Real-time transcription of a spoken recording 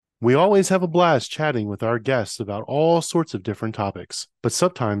We always have a blast chatting with our guests about all sorts of different topics, but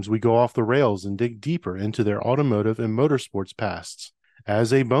sometimes we go off the rails and dig deeper into their automotive and motorsports pasts.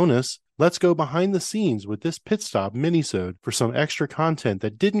 As a bonus, let's go behind the scenes with this pit stop minisode for some extra content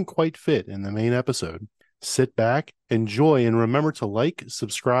that didn't quite fit in the main episode. Sit back, enjoy, and remember to like,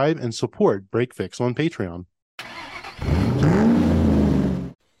 subscribe, and support Break Fix on Patreon.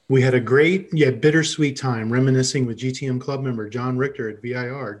 We had a great yet bittersweet time reminiscing with GTM club member John Richter at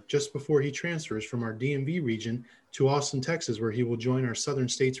VIR just before he transfers from our DMV region to Austin, Texas, where he will join our Southern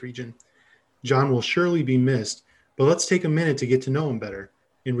States region. John will surely be missed, but let's take a minute to get to know him better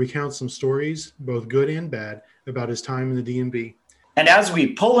and recount some stories, both good and bad, about his time in the DMV. And as we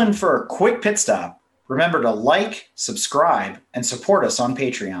pull in for a quick pit stop, remember to like, subscribe, and support us on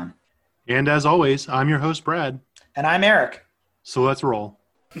Patreon. And as always, I'm your host, Brad. And I'm Eric. So let's roll.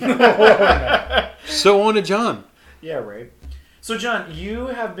 So on to John. Yeah, right. So John, you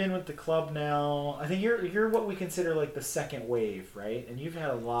have been with the club now. I think you're what we consider like the second wave, right? And you've had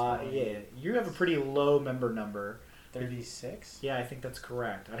a lot. Yeah, you have a pretty low member number. 36? Yeah, I think that's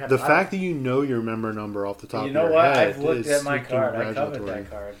correct. The fact that you know your member number off the top of your You know what? head I've looked is at my card. I covered congratulatory. that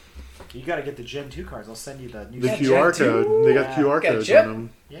card. You got to get the Gen 2 cards. I'll send you the new. The cards. QR Gen 2? code. They got Yeah. QR Got codes chip? on them.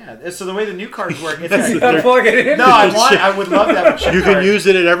 Yeah. So the way the new cards work, it's That's got, the- Plug it in. no, I would love to have a chip You card. can use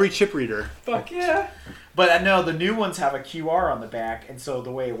it at every chip reader. Fuck yeah. But I know the new ones have a QR on the back, and so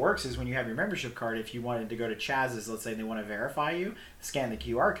the way it works is when you have your membership card, if you wanted to go to Chaz's, let's say they want to verify you, scan the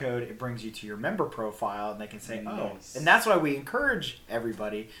QR code, it brings you to your member profile, and they can say, oh. Nice. And that's why we encourage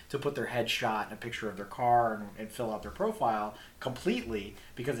everybody to put their headshot and a picture of their car and fill out their profile completely,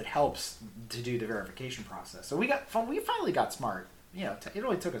 because it helps to do the verification process. So we finally got smart. You know, it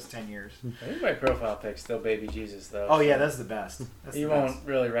only took us 10 years. I think my profile pic's still baby Jesus, though. Oh, yeah, that's the best. That's You the best. won't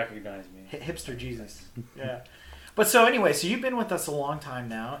really recognize me. Hipster Jesus. Yeah. But so anyway, so you've been with us a long time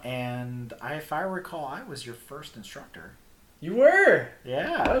now, and if I recall, I was your first instructor. You were.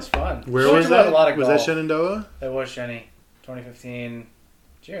 Yeah. That was fun. Where Learned was about that? A lot of Was that golf. Shenandoah? That was Shenny. 2015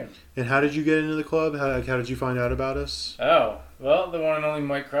 June. And how did you get into the club? How did you find out about us? Oh, well, the one and only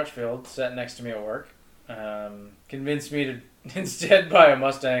Mike Crutchfield sat next to me at work. Convinced me to instead buy a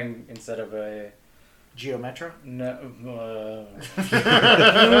Mustang instead of a Geometra?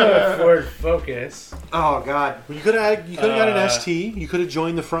 Ford Focus. Oh, God. Well, you could have got an ST. You could have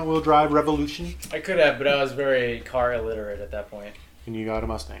joined the front wheel drive revolution, I could have, but I was very car illiterate at that point. and you got a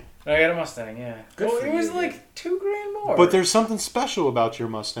Mustang. I got a Mustang, yeah. Good Well, for it was you, like $2,000 more. But there's something special about your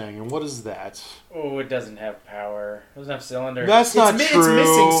Mustang, and what is that? Oh, it doesn't have power. It doesn't have cylinders. That's not It's true.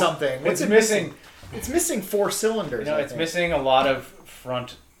 missing something. It's What's it missing. It's missing 4 cylinders. You know, I it's think. missing a lot of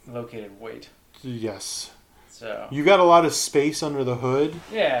front located weight. Yes. So You got a lot of space under the hood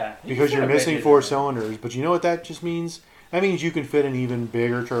yeah, you because can you're fit a missing bit 4 in there. cylinders. But you know what that just means? That means you can fit an even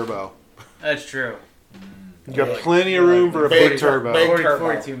bigger turbo. That's true. You got Yeah. plenty of room for a big turbo. big 40, turbo.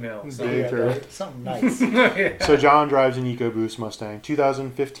 42 mil. So. Big Yeah, turbo. right? Something nice. Yeah. So John drives an EcoBoost Mustang,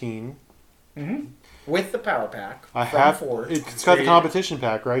 2015. With the power pack I from have. Ford. It's got the competition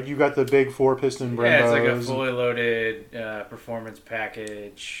pack, right? You got the big 4-piston Brembos. Yeah, it's like a fully loaded performance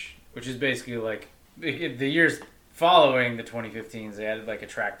package, which is basically like the years following the 2015s. They added like a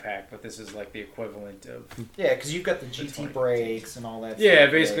track pack, but this is like the equivalent of. Yeah, because you've got the GT 2015s. brakes and all that Yeah,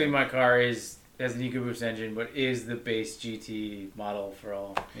 stuff. basically my car has an EcoBoost engine, but is the base GT model for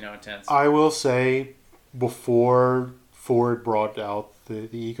all intents. I will say, before Ford brought out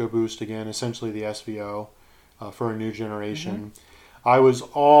the EcoBoost again, essentially the SVO for a new generation, I was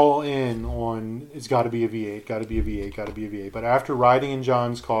all in on it's got to be a V8, got to be a V8, got to be a V8. But after riding in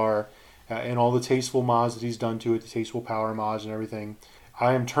John's car and all the tasteful mods that he's done to it, the tasteful power mods and everything,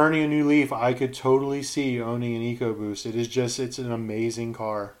 I am turning a new leaf. I could totally see owning an EcoBoost. It's an amazing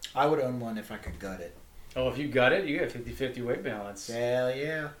car. I would own one if I could gut it. Oh, if you got it, you get 50-50 weight balance. Hell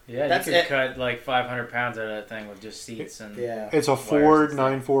yeah. Yeah, That's you could it. cut like 500 pounds out of that thing with just seats and Yeah. It's a Wires Ford and stuff.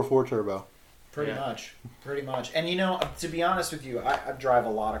 944 turbo. Pretty Yeah. much. Pretty much. And to be honest with you, I drive a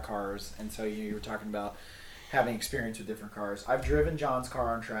lot of cars, and so you were talking about having experience with different cars. I've driven John's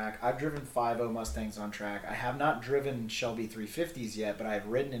car on track. I've driven 5.0 Mustangs on track. I have not driven Shelby 350s yet, but I've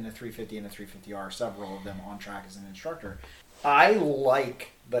ridden in a 350 and a 350R, several of them on track as an instructor. I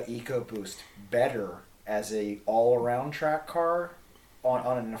like the EcoBoost better as a all-around track car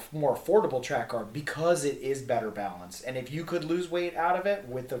on a more affordable track car because it is better balanced. And if you could lose weight out of it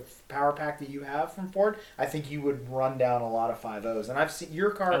with the power pack that you have from Ford, I think you would run down a lot of 5.0s. And I've seen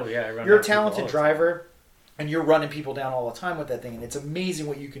your car. Oh, yeah, I run you're a down people all talented the driver, and you're running people down all the time with that thing. And it's amazing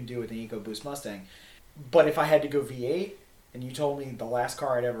what you can do with an EcoBoost Mustang. But if I had to go V8, and you told me the last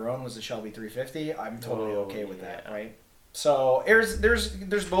car I'd ever owned was a Shelby 350, I'm totally Oh, okay with that, yeah. right? So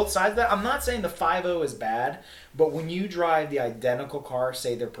there's both sides of that. I'm not saying the 5.0 is bad, but when you drive the identical car,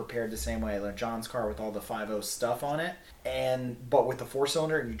 say they're prepared the same way, like John's car with all the 5.0 stuff on it, but with the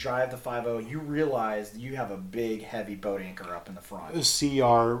 4-cylinder, and you drive the 5.0, you realize you have a big, heavy boat anchor up in the front. See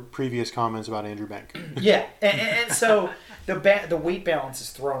our previous comments about Andrew Bank. Yeah, and so the weight balance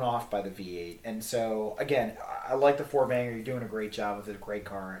is thrown off by the V8, and so again, I like the 4-banger. You're doing a great job with it, a great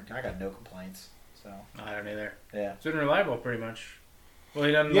car, and I got no complaints. So I don't either. yeah, It's been reliable pretty much. Well,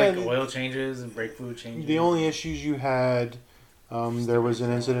 he done oil changes and brake fluid changes. The only issues you had, there was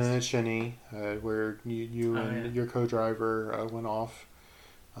an incident at Shinny where you and your co-driver went off,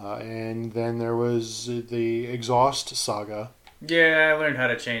 and then there was the exhaust saga. Yeah, I learned how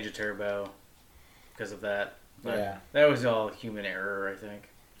to change a turbo because of that. But yeah. that was all human error, I think.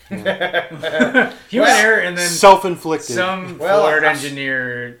 Yeah. Human error, and then Self-inflicted. some Well, Ford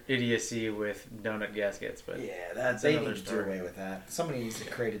engineer idiocy with donut gaskets. But Yeah, they another need to do story. away with that. Somebody needs to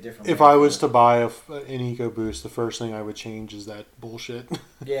create a different. If way I for was it. to buy an EcoBoost, the first thing I would change is that bullshit.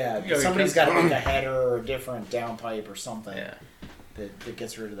 yeah, Yeah, somebody's because- got to make a header or a different downpipe or something yeah, that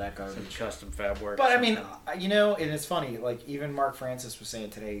gets rid of that some garbage. custom fab work. But I mean, and it's funny. Like even Mark Francis was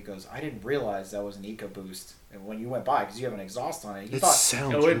saying today, he goes, "I didn't realize that was an EcoBoost." And when you went by, because you have an exhaust on it, you It thought,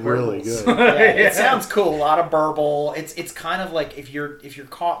 sounds Oh, it really burbles. good. yeah, Yeah. it sounds cool. A lot of burble. It's kind of like if you're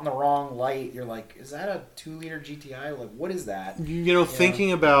caught in the wrong light, you're like, is that a 2-liter GTI? Like, what is that? You know,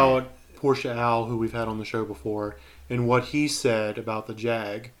 thinking about Porsche Al, who we've had on the show before, and what he said about the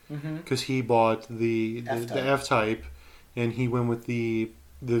Jag, because he bought the F-Type. F-Type, and he went with the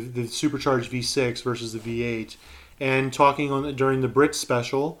supercharged V6 versus the V8. And talking on during the Brit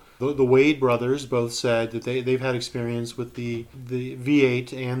special, the Wade brothers both said that they've had experience with the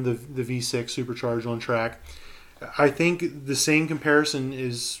V8 and the V6 supercharged on track. I think the same comparison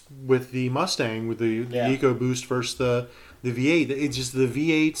is with the Mustang, with the EcoBoost versus the V8. It's just the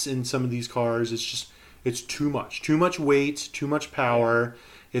V8s in some of these cars. It's too much weight, too much power.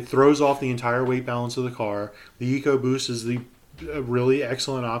 It throws off the entire weight balance of the car. The EcoBoost is a really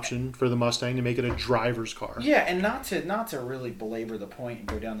excellent option for the Mustang to make it a driver's car. Yeah, and not to really belabor the point and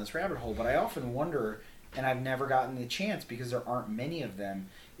go down this rabbit hole, but I often wonder, and I've never gotten the chance because there aren't many of them,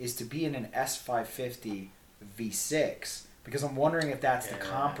 is to be in an S550 V6, because I'm wondering if that's the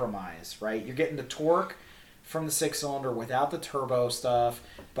compromise, right? You're getting the torque from the 6-cylinder without the turbo stuff,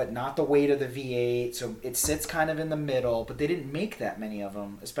 but not the weight of the V8, so it sits kind of in the middle, but they didn't make that many of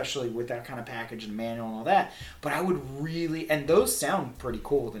them, especially with that kind of package and manual and all that. But I would really, and those sound pretty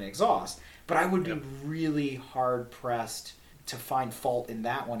cool with an exhaust, but I would be really hard-pressed to find fault in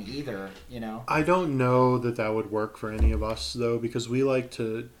that one either, you know? I don't know that would work for any of us, though, because we like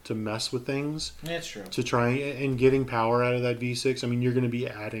to mess with things That's true. to try and getting power out of that V6. I mean, you're going to be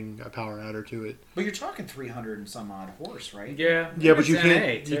adding a power adder to it. But you're talking 300 and some odd horse, right? yeah, Yeah, but it's you NA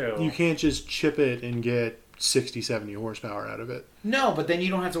can't too. you can't just chip it and get 60, 70 horsepower out of it. No, but then you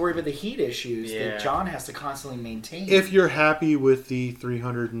don't have to worry about the heat issues Yeah. that John has to constantly maintain. If you're happy with the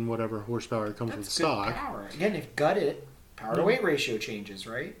 300 and whatever horsepower that comes with That's good stock, power. Again, if gutted, power to weight ratio changes,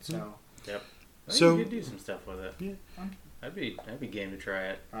 right? So I think So- you could do some stuff with it. Yeah. I'd be game to try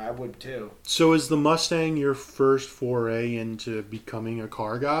it. I would too. so is the Mustang your first foray into becoming a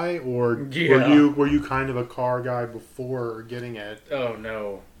car guy, or Yeah. were you kind of a car guy before getting it? Oh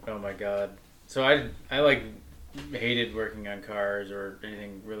no! Oh my god! So I like hated working on cars or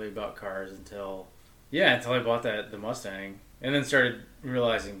anything really about cars until I bought the Mustang, and then started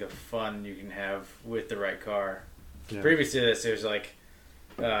realizing the fun you can have with the right car. Yeah. Previous to this, it was like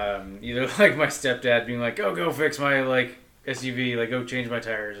either like my stepdad being like, "Oh, go fix my like SUV, like go change my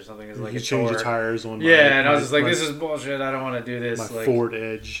tires or something." It's like you a change the chore. tires on Yeah, and I was just like, my- "This is bullshit. I don't want to do this." my like, Ford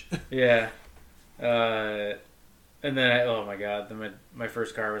Edge. yeah. And then oh my god, then my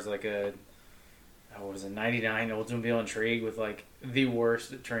first car was like a 99 Oldsmobile Intrigue with like the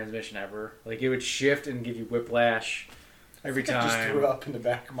worst transmission ever. Like it would shift and give you whiplash every I time. just threw up in the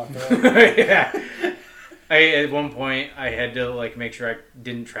back of my throat. Yeah. At one point I had to like make sure I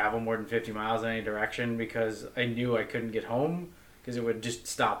didn't travel more than 50 miles in any direction because I knew I couldn't get home because it would just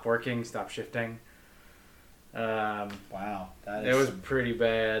stop working, stop shifting. Wow, It was pretty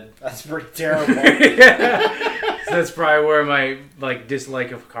bad. that's pretty terrible. Yeah. So that's probably where my like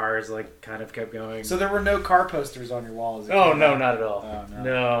dislike of cars like kind of kept going. So there were no car posters on your wall as a Oh kid? no, not at all. Oh, no.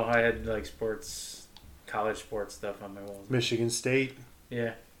 No, I had like college sports stuff on my walls. Michigan State.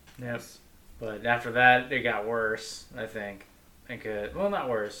 Yeah, yep. But after that, it got worse. I think. Well, not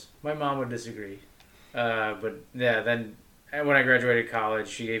worse. My mom would disagree. But yeah, then when I graduated college,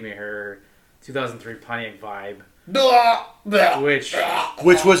 she gave me her 2003 Pontiac Vibe, which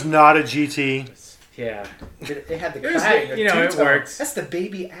Which was not a GT. Yeah. It had the It was cutting, good. the You know, it two-tone. works. That's the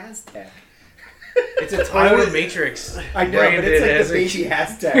baby Aztec. It's a Toyota Matrix. I know, but it's branded like as the a- baby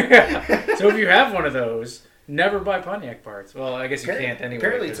Aztec. So if you have one of those, never buy Pontiac parts. Well, I guess you can't anyway.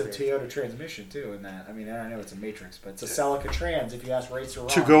 Apparently, it's a 'cause they're- Toyota transmission too. In that, I mean, I know it's a Matrix, but it's a Celica Trans. If you ask Racer Ron.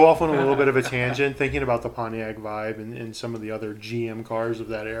 To go off on a little bit of a tangent, thinking about the Pontiac vibe and some of the other GM cars of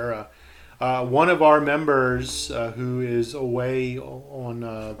that era, one of our members who is away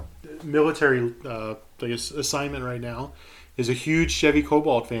on military I guess, assignment right now is a huge Chevy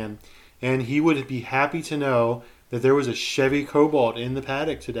Cobalt fan, and he would be happy to know that there was a Chevy Cobalt in the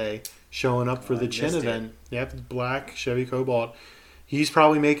paddock today showing up for Oh, the I Chin missed it. event. Yep, black Chevy Cobalt. He's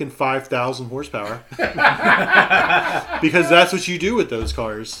probably making 5,000 horsepower because that's what you do with those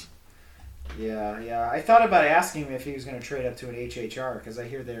cars. Yeah. I thought about asking him if he was going to trade up to an HHR because I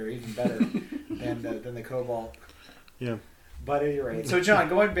hear they're even better than the Cobalt. Yeah. But at any rate, so John,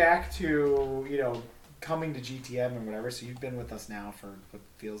 going back to coming to GTM and whatever. So you've been with us now for what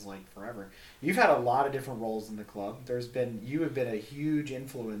feels like forever. You've had a lot of different roles in the club. You have been a huge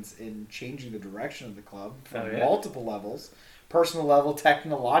influence in changing the direction of the club from multiple levels. Personal level,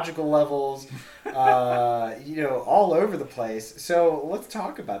 technological levels, all over the place. So let's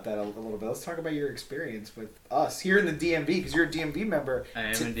talk about that a little bit. Let's talk about your experience with us here in the DMV, because you're a DMV member. I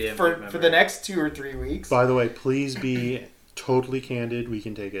am a DMV for member. for the next 2 or 3 weeks. By the way, please be totally candid. We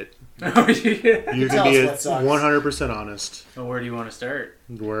can take it. Oh, yeah. You Tell can be us what sucks. 100% honest. Well, where do you want to start?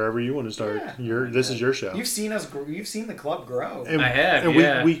 Wherever you want to start. Yeah. This is your show. You've seen us. You've seen the club grow. And, I have, and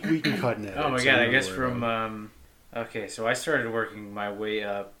yeah. we can cut in it. Oh my god! I guess from okay, so I started working my way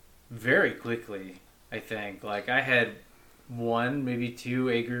up very quickly. I think like I had 1, maybe 2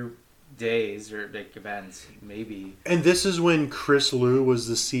 A group days or like events, maybe. And this is when Chris Liu was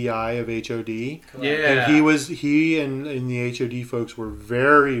the CI of HOD. Correct. Yeah. And he and the HOD folks were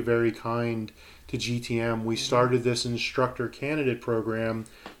very, very kind to GTM. We started this instructor candidate program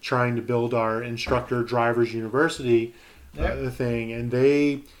trying to build our instructor drivers university thing, and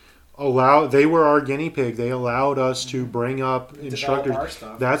they were our guinea pig. They allowed us to bring up instructors. our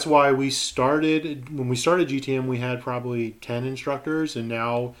stuff. That's why when we started GTM, we had probably 10 instructors, and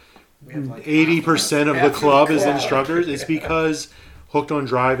now We have like 80% of the half club is club. instructors. It's because Hooked on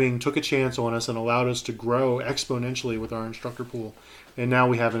Driving took a chance on us and allowed us to grow exponentially with our instructor pool. And now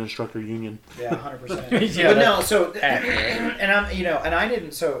we have an instructor union. Yeah, 100%. Yeah, But no, so accurate. and I'm and I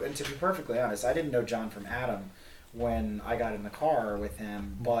didn't. So and to be perfectly honest, I didn't know John from Adam when I got in the car with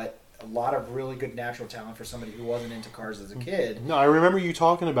him, but a lot of really good natural talent for somebody who wasn't into cars as a kid. No, I remember you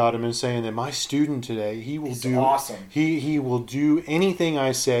talking about him and saying that my student today, he will He's do awesome. He will do anything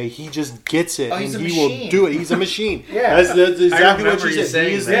I say. He just gets it, Oh, he's and a he will machine. do it. He's a machine. Yeah. that's exactly what remember you you said. saying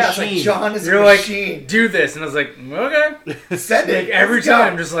He is that. the Yeah, it's like machine. John is You're a like, machine. do this, and I was like, okay. Send it Like every Let's go.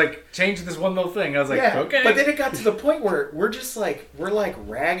 time, just like change this one little thing. I was like, okay. But then it got to the point where we're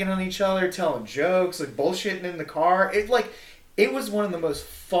ragging on each other, telling jokes, like bullshitting in the car. It was one of the most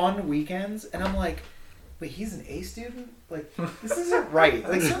fun weekends, and I'm like, wait, he's an A student? Like, this isn't right.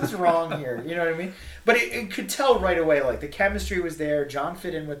 Like, something's wrong here. You know what I mean? But it could tell right away, like, the chemistry was there. John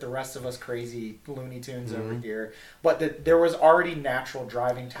fit in with the rest of us crazy Looney Tunes over here. But there was already natural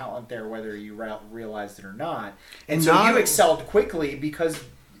driving talent there, whether you realized it or not. And so you excelled quickly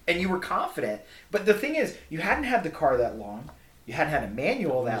and you were confident. But the thing is, you hadn't had the car that long. You hadn't had a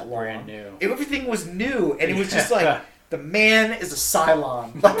manual that long. brand new. Everything was new, and it was just like, the man is a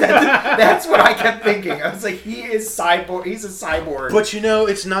Cylon. Like that's what I kept thinking. I was like, he is cyborg. He's a cyborg. But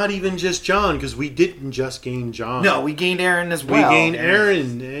it's not even just John, because we didn't just gain John. no, we gained Aaron as We well. gained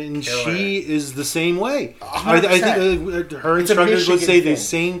Erin, and Killer. she is the same way. I 100%. think her It's a instructors would Michigan say the thing.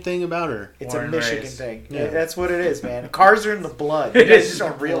 same thing about her. It's Born a and Michigan raised. thing. Yeah. That's what it is, man. Cars are in the blood. You It guys is just in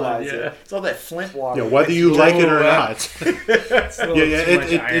don't the blood, realize yeah. it. It's all that Flint water. Yeah, whether you like it or not. It's a little Yeah, too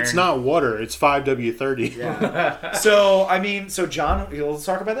much it's iron. not water. It's 5W30. Yeah. So John, let's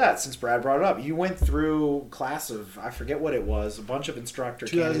talk about that since Brad brought it up. You went through class of, I forget what it was, a bunch of instructor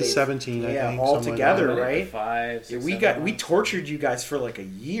 2017, candidates. I think. all something like together, that. right? 5, Yeah, 6, we 7 we months. tortured you guys for like a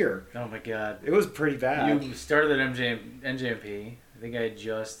year. Oh my god. It was pretty bad. You started at NJMP. I think I had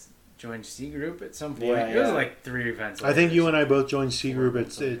just joined C Group at some point. Yeah, It was yeah. like 3 events. I think later. you and I both joined C Group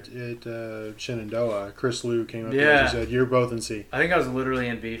at Shenandoah. Chris Liu came up Yeah. and said, "You're both in C." I think I was literally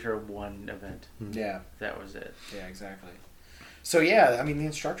in B for 1 event. Yeah, That was it. yeah, exactly. So yeah, I mean the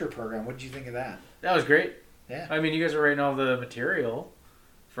instructor program. What did you think of that? That was great. Yeah. I mean, you guys were writing all the material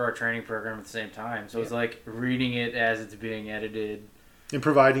for our training program at the same time. So it's like reading it as it's being edited. And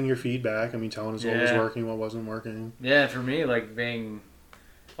providing your feedback. Telling us what was Yeah. working, what wasn't working. Yeah, for me, like being...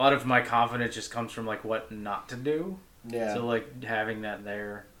 A lot of my confidence just comes from like what not to do. Yeah. So like having that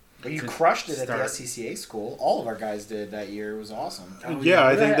there. But you crushed it at the start. SCCA school. All of our guys did that year. It was awesome. Yeah,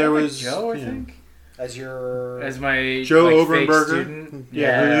 I think there Like was Joe. I yeah. think As your as my Joe like, fake Oberenberger. student.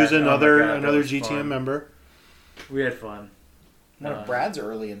 Yeah, who's oh my another God, that another was GTM fun. member. We had fun. one of Brad's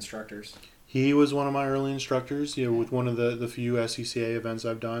early instructors. He was one of my early instructors. With one of the few SCCA events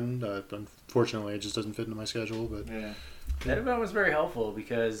I've done. Unfortunately, it just doesn't fit into my schedule. But Yeah. That event was very helpful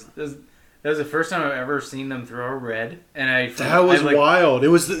because that was the first time I've ever seen them throw a red, and that was like, wild. It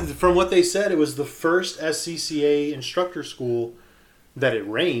was from what they said, it was the first SCCA instructor school that it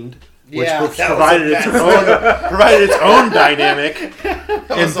rained, which Yeah, that was provided a its mess. own provided its own dynamic. That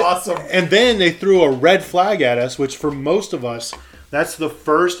was awesome. And then they threw a red flag at us, which for most of us, that's the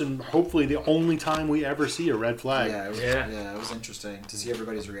first and hopefully the only time we ever see a red flag. Yeah, Yeah. it was interesting to see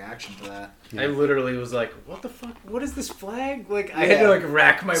everybody's reaction to that. I literally was like, "What the fuck? What is this flag?" Like I had Yeah. to like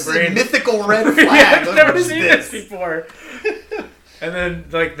rack my It's a brain. mythical red Yeah, flag. I've never What is seen this before. And then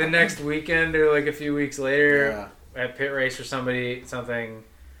like the next weekend or like a few weeks later at pit race or something.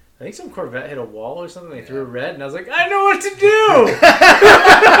 I think some Corvette hit a wall or something. They threw a red, and I was like, I know what to do.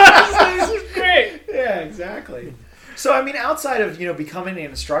 This is great. Yeah, exactly. So I mean, outside of becoming an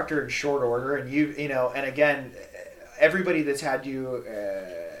instructor in short order, and and again, everybody that's had you,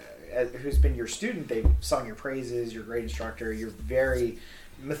 who's been your student, they've sung your praises. You're a great instructor. You're very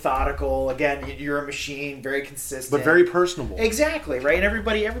methodical. Again, you're a machine, very consistent, But very personable. exactly right. And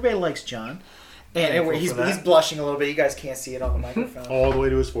everybody likes John. And Thankful he's for that. he's blushing a little bit. You guys can't see it on the microphone, All the way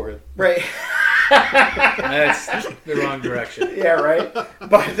to his forehead. right? That's the wrong direction. Yeah, right.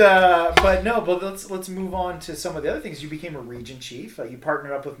 But let's move on to some of the other things. You became a region chief. You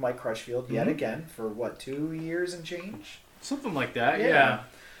partnered up with Mike Crutchfield yet again for what, 2 years and change? Something like that. Yeah. Yeah.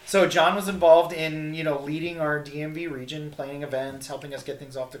 So John was involved in leading our DMV region, planning events, helping us get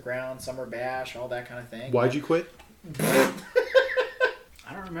things off the ground, summer bash, all that kind of thing. Why'd you quit? I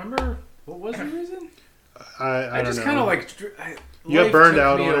don't remember. What was the reason? I don't just know. kind of like. You got life burned took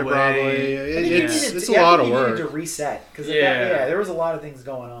out me on it, away. probably. I think you It's needed- a lot of You needed to work. reset because Yeah. there was a lot of things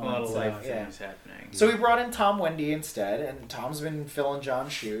going on. A lot of so, life yeah. things happening. So we brought in Tom Wendy instead, and Tom's been filling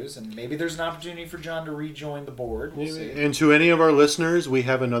John's shoes, and maybe there's an opportunity for John to rejoin the board. We'll see. And to any of our listeners, we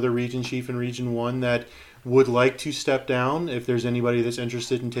have another region chief in Region 1 that would like to step down. If there's anybody that's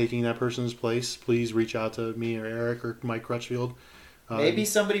interested in taking that person's place, please reach out to me or Eric or Mike Crutchfield. Maybe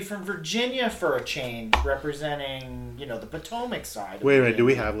somebody from Virginia for a change, representing, the Potomac side. of Wait a minute, do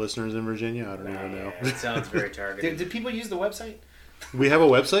we Virginia. have listeners in Virginia? I don't even know. It sounds very targeted. Did people use the website? We have a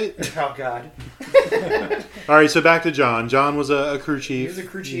website? Oh, God. All right, so back to John. John was a crew He chief. was a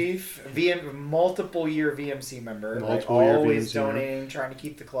crew chief, multiple-year VMC member. Multiple-year always VMC member. donating, trying to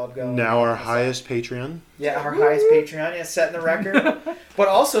keep the club going. Now our highest Patreon. Yeah, our highest Patreon, setting the record. But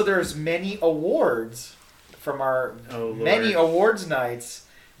also, there's many awards from our many awards nights.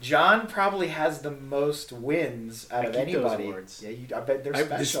 John probably has the most wins out of keep those anybody. awards. Yeah, I bet they're I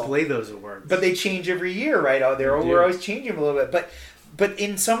special. display those awards. But they change every year, right? Oh, we're always changing them a little bit. But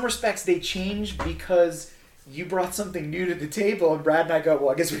in some respects, they change because you brought something new to the table, and Brad and I go,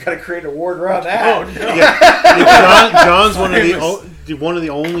 well, I guess we got to create an award around that. Oh no! Yeah, John's one of the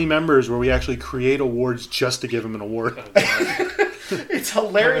only members where we actually create awards just to give him an award. It's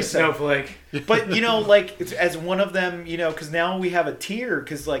hilarious. Snowflake. But it's, as one of them, because now we have a tier,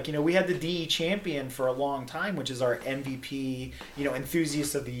 because we had the DE champion for a long time, which is our MVP,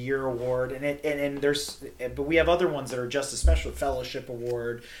 enthusiast of the year award, and there's, but we have other ones that are just a special fellowship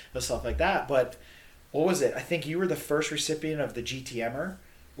award and stuff like that. But what was it? I think you were the first recipient of the GTMer,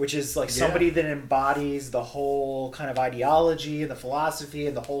 which is like somebody that embodies the whole kind of ideology and the philosophy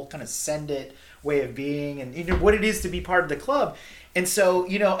and the whole kind of send it way of being and what it is to be part of the club. And so,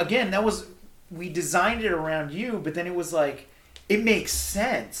 again, we designed it around you, but then it was like, it makes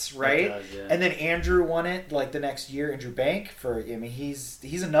sense, right? It does, yeah. And then Andrew won it like the next year, Andrew Bank,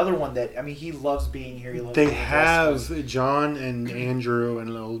 he's another one that, he loves being here. He loves They being with us. have, John and Andrew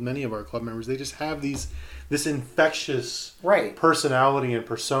and many of our club members, they just have this infectious Right. personality and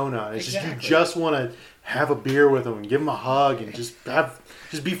persona. It's Exactly. just you just want to have a beer with them and give them a hug and just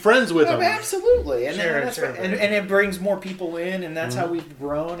be friends with Yeah, them. absolutely, and Sure, that's sure. right. And it brings more people in, and that's how we've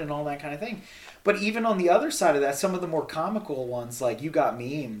grown and all that kind of thing. But even on the other side of that, some of the more comical ones, like you got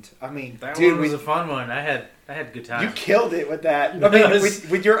memed. I mean, That dude, one was a fun one. I had good times. you killed it with that. I mean,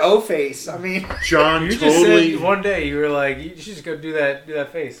 with your O face. I mean, John You just totally. said one day you were like, you should just go do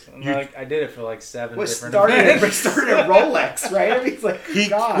that face. And I did it for like 7 was different started events. at Rolex, right? I mean, it's like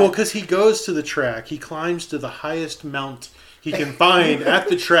God. Because he goes to the track, he climbs to the highest mount he can find at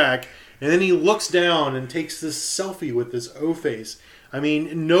the track, and then he looks down and takes this selfie with this O face. I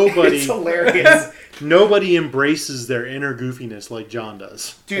mean, nobody It's hilarious. nobody embraces their inner goofiness like John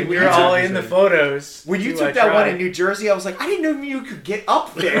does. Dude, And when you're you all took- in the photos. when you too, took I that one tried. in New Jersey, I was like, I didn't know you could get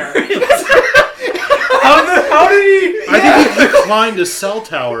up there. How did he? I think he climbed a cell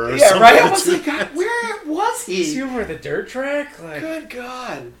tower or Yeah, something. right? I was like, God, where was Is he he? over the dirt track? Like, Good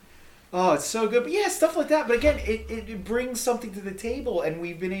God. Oh, it's so good. But yeah, stuff like that. But again, it brings something to the table, and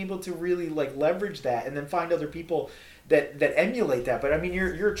we've been able to really like leverage that and then find other people that emulate that. But I mean,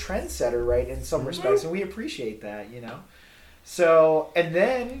 you're a trendsetter, right, in some respects, and we appreciate that, you know? So, and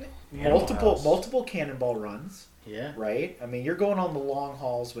then Animal House. multiple cannonball runs. yeah. Right? I mean, you're going on the long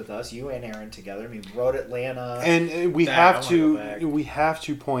hauls with us, you and Aaron together. I mean, Road Atlanta. And we Nah, I have wanna to go back. we have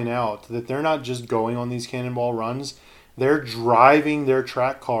to point out that they're not just going on these cannonball runs; they're driving their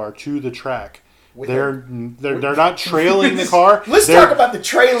track car to the track. With They're not trailing the car. Let's They're- talk about the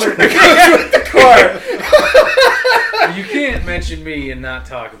trailer that goes with the car. You can't mention me and not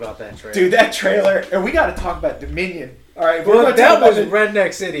talk about that trailer. Dude, that trailer. And we got to talk about Dominion. All right. we're Well, gonna that talk about was the-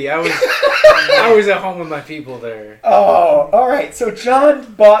 Redneck City. I was at home with my people there. Oh, all right. So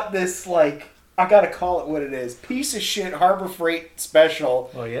John bought this, like, I got to call it what it is, piece of shit Harbor Freight special.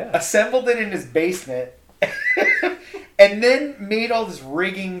 Oh yeah. Assembled it in his basement. And then made all this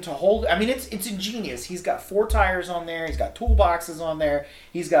rigging to hold. I mean, it's ingenious. He's got 4 tires on there. He's got toolboxes on there.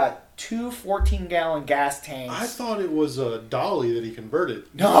 He's got 2 14-gallon gas tanks. I thought it was a dolly that he converted.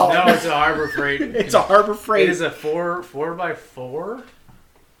 no, No, it's a Harbor Freight. it's a Harbor Freight. It is a 4x4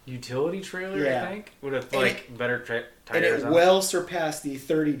 utility trailer, Yeah. I think, with a And like better and tires it on well surpassed the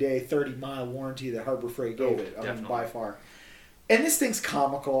 30-day, 30-mile warranty that Harbor Freight gave Oh, it. I mean, definitely. by far. And this thing's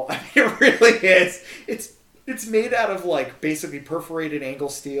comical. I mean, it really is. It's made out of like basically perforated angle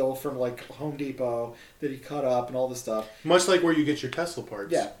steel from like Home Depot that he cut up and all this stuff. Much like where you get your Tesla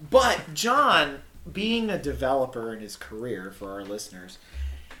parts. Yeah, but John, being a developer in his career, for our listeners,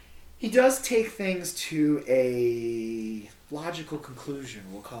 he does take things to a logical conclusion.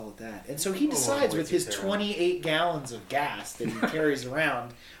 We'll call it that. And so he decides way with too his terrible. 28 gallons of gas that he carries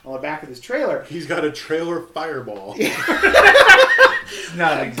around on the back of his trailer. He's got a trailer fireball. It's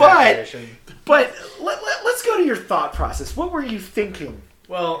not an exaggeration. But let's go to your thought process. What were you thinking?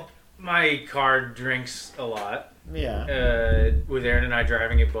 Well, my car drinks a lot. Yeah. With Aaron and I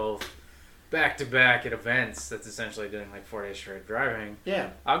driving it both back to back at events, that's essentially doing like 4 days straight driving. Yeah.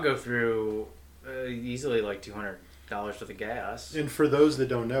 I'll go through easily like $200 worth of gas. And for those that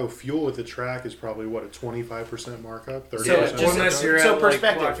don't know, fuel at the track is probably what, a 25% markup, 30%. So, markup? unless you're so at, like,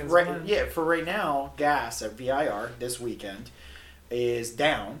 perspective, Watkins right? Glen. Yeah, for right now, gas at VIR this weekend is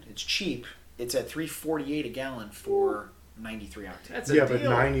down. It's cheap. It's at $3.48 a gallon for 93 octane. That's a Yeah, deal. but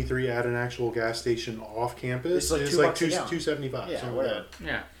 93 at an actual gas station off campus It's like is $2 like a gallon. $2.75. Yeah, something whatever.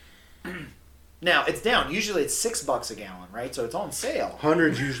 like Yeah. Now it's down. Usually it's $6 a gallon, right? So it's on sale. that.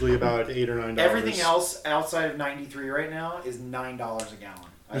 100's usually about $8 or $9. Everything else outside of 93 right now is $9 a gallon.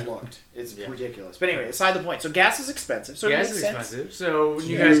 I looked. It's Yeah. ridiculous. But anyway, aside the point. So gas is expensive. So Gas it makes is sense. expensive. So when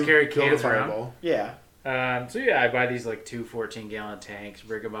you guys carry build a cans around. fireball. Yeah. So yeah, I buy these like 2 14-gallon tanks,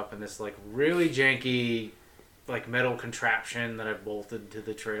 rig them up in this like really janky like metal contraption that I bolted to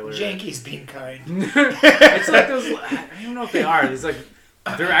the trailer. Yankees being kind. It's like those. I don't even know if they are. These like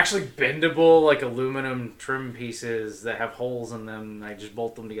they're actually bendable like aluminum trim pieces that have holes in them. And I just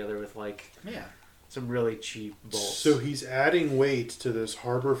bolt them together with like Yeah. some really cheap bolts. So he's adding weight to this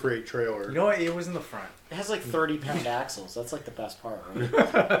Harbor Freight trailer. you know what? It was in the front. It has like 30-pound axles. That's like the best part,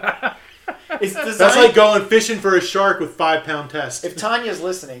 right? It's designed. That's like going fishing for a shark with 5-pound test. If Tanya's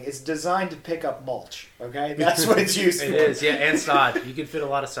listening, it's designed to pick up mulch. Okay, that's what it's used for. It is, yeah, and sod. You can fit a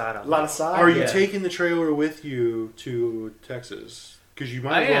lot of sod on. A lot of side. Are you Yeah. taking the trailer with you to Texas? Because you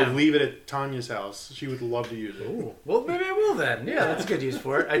might I as well am. leave it at Tanya's house. She would love to use it. Ooh. Well, maybe I will then. Yeah, that's a good use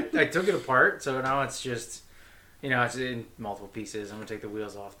for it. I took it apart, so now it's just, it's in multiple pieces. I'm gonna take the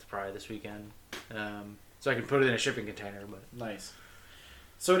wheels off probably this weekend, so I can put it in a shipping container. But Nice.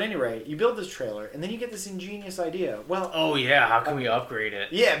 So at any rate, you build this trailer, and then you get this ingenious idea. Well, oh yeah, how can we upgrade it?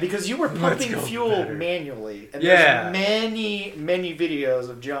 yeah, because you were pumping go fuel better. manually, and Yeah. there's many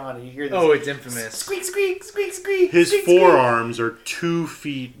videos of John, and you hear this. Oh, it's infamous. Squeak, squeak, squeak, squeak. His squeak, squeak. forearms are 2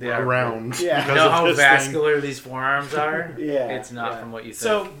 feet They are. around. Yeah. You because know of how this thing. vascular these forearms are? Yeah, It's not yeah. from what you think.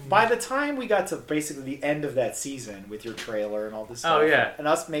 So by the time we got to basically the end of that season with your trailer and all this stuff, Oh, yeah. and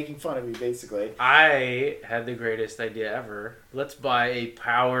us making fun of you basically, I had the greatest idea ever. Let's buy a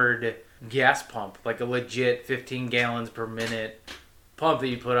powered gas pump, like a legit 15 gallons per minute pump that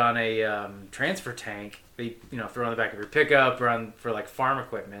you put on a transfer tank that you throw on the back of your pickup or on for like farm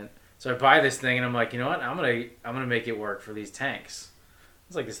equipment. So I buy this thing and I'm like, you know what? I'm gonna make it work for these tanks.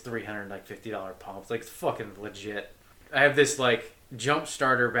 It's like this $350 pump. It's like fucking legit. I have this like jump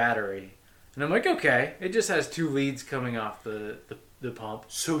starter battery, and I'm like, okay, it just has 2 leads coming off the pump.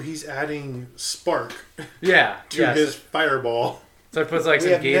 So he's adding spark Yeah, to yeah. his fireball. So I put like We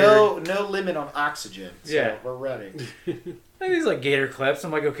some have gator. no limit on oxygen. So Yeah. we're ready. Like these like gator clips.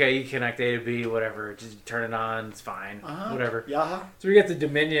 I'm like, okay, you connect A to B, whatever. Just turn it on. It's fine. Whatever. Yeah. So we get the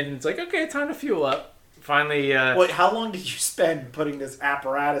Dominion. And it's like, okay, time to fuel up. Finally. Wait, how long did you spend putting this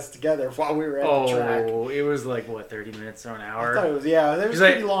apparatus together while we were at the track? Oh, it was like what, 30 minutes or an I hour? thought it was, yeah, it was a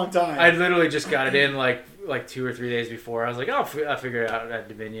Like, pretty long time. I literally just got it in like 2 or 3 days before. I was like, I'll figure it out at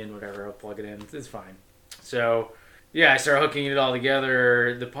Dominion, whatever. I'll plug it in. It's fine. So, yeah, I started hooking it all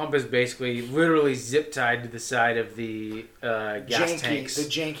together. The pump is basically literally zip tied to the side of the gas tanks. The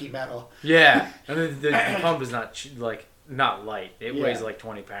janky metal. Yeah, and the pump is not light. It Yeah. weighs like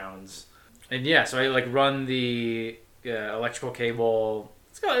 20 pounds. And yeah, so I like run the electrical cable.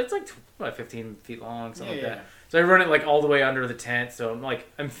 It's like 15 feet long, something like that. So I run it like all the way under the tent. So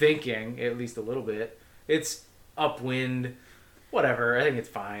I'm thinking at least a little bit. It's upwind, whatever. I think it's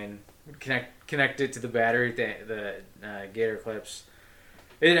fine. Connect it to the battery, the gator clips.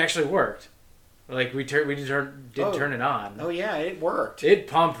 It actually worked. Like we turn it on. Oh yeah, it worked. It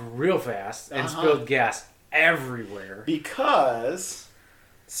pumped real fast and spilled gas everywhere. Because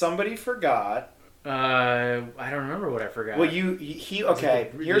somebody forgot. I don't remember what I forgot. Well, okay.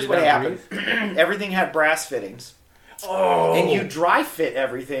 Did Here's it what not happened. Everything had brass fittings, Oh, and you dry fit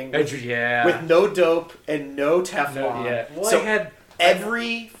everything yeah. with no dope and no Teflon. yeah. Well, so I had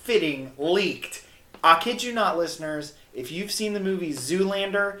every fitting leaked. I kid you not, listeners. If you've seen the movie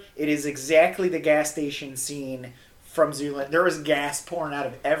Zoolander, it is exactly the gas station scene from Zoolander. There was gas pouring out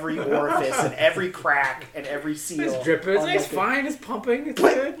of every orifice and every crack and every seal. it's dripping. on It's that thing. fine. It's pumping. It's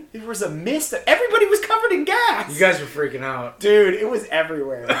But good. there was a mist. Everybody was covered in gas. You guys were freaking out. Dude, it was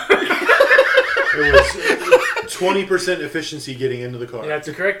everywhere. It was 20% efficiency getting into the car. Yeah,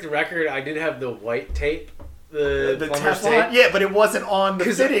 to correct the record, I did have the white tape. The plumber's Teflon? tape. Yeah, but it wasn't on the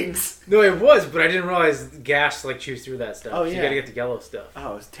 'Cause fittings. No, it was, but I didn't realize gas chews through that stuff. Oh, So you yeah. gotta get the yellow stuff.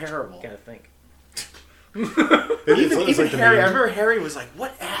 Oh, it was terrible. Gotta think. Even it's like the Harry, main- I remember Harry was like,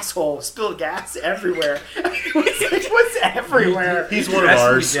 "What asshole spilled gas everywhere?" It was like, "What's everywhere?" He's one of Pressed me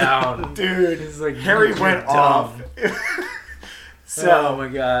ours. down. Dude, It's like Harry you're went dumb. off. Oh So my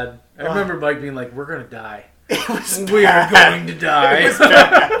god! I remember Mike being like, "We're gonna die. it was We are going to die."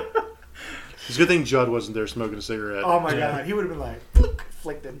 It's a good thing Judd wasn't there smoking a cigarette. oh my god, he would have been like, "Flick,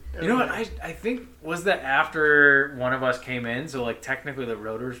 flicked it." You know what? I think was that after one of us came in, so like technically the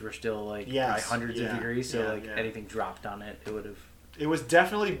rotors were still like Yes, by hundreds yeah, of degrees, so yeah, like yeah. anything dropped on it, it would have. It was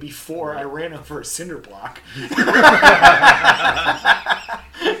definitely before I ran over a cinder block.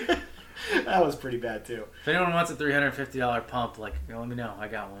 That was pretty bad too. If anyone wants a $350 pump, like let me know. I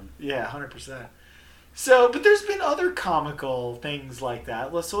got one. Yeah, 100%. So, but there's been other comical things like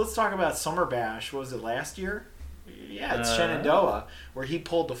that. So let's talk about Summer Bash. What was it, last year? Yeah, it's Shenandoah, where he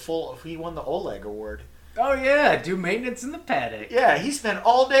won the Oleg Award. Oh yeah, do maintenance in the paddock. Yeah, he spent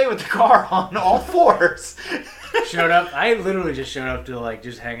all day with the car on all fours. Showed up. I literally just showed up to like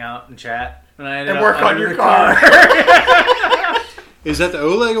just hang out and chat, and I ended And up work on under your the car. Is that the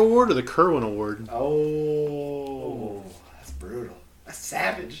Oleg Award or the Kerwin Award? Oh, that's brutal. That's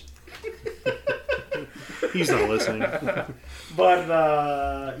savage. He's not listening.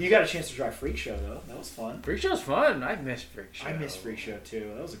 But you got a chance to drive Freak Show, though. That was fun. Freak Show's fun. I miss Freak Show. I miss Freak Show,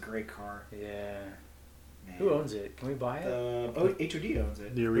 too. That was a great car. Yeah. Man. Who owns it? Can we buy it? HOD owns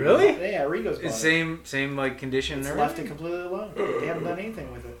it. The Arrigo. Really? Yeah, Rigo's bought It's it. same like condition. It's and left it everything? completely alone. They haven't done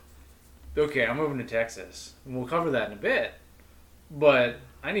anything with it. Okay, I'm moving to Texas. We'll cover that in a bit. But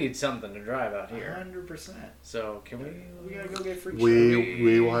I need something to drive out here. 100%. So can We we? gotta go get Freak Show.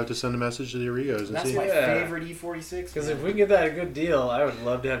 We will have to send a message to the Arrigos and That's see. my Yeah. favorite E46. Because man. if we can get that a good deal, I would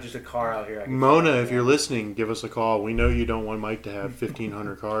love to have just a car out here. I can Mona, drive. if you're listening, give us a call. We know you don't want Mike to have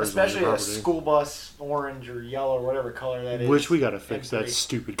 1,500 cars Especially on your a property. school bus, orange or yellow or whatever color that is. Which we got to fix And that gray.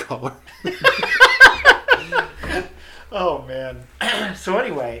 stupid color. Oh man. So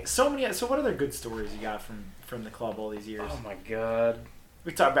anyway, so what other good stories you got from the club all these years? Oh my god.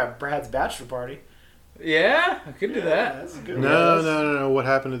 We talked about Brad's bachelor party. Yeah, I could do Yeah, that. that's a good No, one. no. What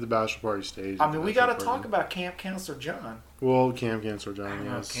happened at the bachelor party stage? I mean, we got to Bachelor talk party. about Camp Counselor John. Well, Camp Counselor I John, don't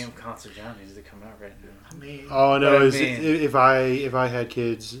know. yes. Camp Concert John needs to come out right now. I mean, All I know What I is mean. if I had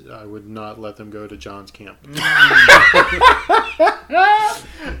kids, I would not let them go to John's camp.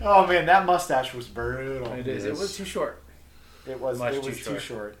 oh man, that mustache was brutal. It is. It was too short. It was. Much too too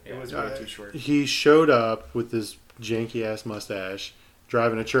short. It Yeah. was way too short. He showed up with this janky ass mustache,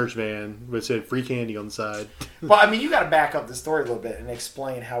 driving a church van that said free candy on the side. Well, I mean, you got to back up the story a little bit and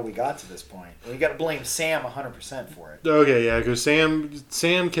explain how we got to this point. You got to blame Sam 100% for it. Okay, yeah, because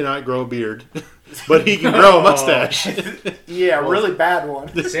Sam cannot grow a beard, but he can grow a mustache. Yeah, really bad one.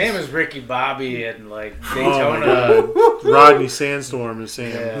 Sam is Ricky Bobby and like Oh Daytona. my God. Rodney Sandstorm is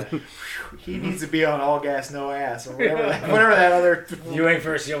Sam. Yeah. He needs to be on All Gas No Ass or whatever that other You ain't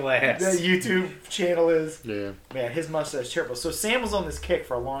first, you'll that last. YouTube channel is. Yeah. Man, his mustache is terrible. So Sam was on this kick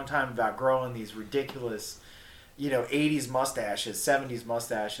for a long time about growing these ridiculous, 80s mustaches, 70s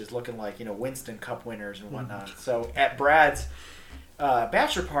mustaches, looking like, Winston Cup winners and whatnot. So at Brad's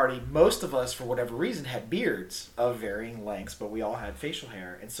bachelor party, most of us, for whatever reason, had beards of varying lengths, but we all had facial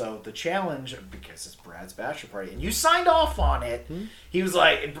hair. And so the challenge, because it's Brad's bachelor party, and you signed off on it, he was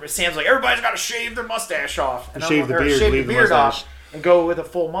like, Sam's like, everybody's got to shave their mustache off. And Shave the beard, shave leave the the beard mustache. off. And go with a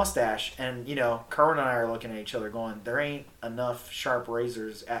full mustache. And, Kerwin and I are looking at each other going, there ain't enough sharp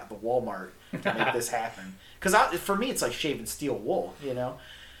razors at the Walmart to make this happen. Because for me, it's like shaving steel wool,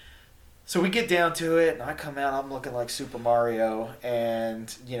 So we get down to it, and I come out, I'm looking like Super Mario,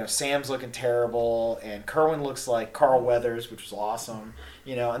 and, Sam's looking terrible, and Kerwin looks like Carl Weathers, which was awesome,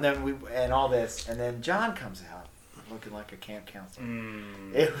 and then and all this. And then John comes out looking like a camp counselor.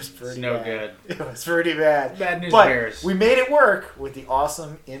 It was pretty no bad. good. It was pretty bad. Bad news But bears. we made it work with the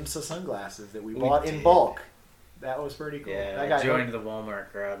awesome IMSA sunglasses that we bought in did. bulk. That was pretty cool. Yeah, that I guy joined the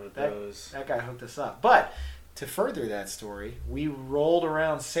Walmart crowd with those. That guy hooked us up. But to further that story, we rolled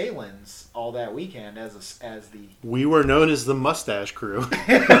around Salen's all that weekend as the We were known as the Mustache Crew.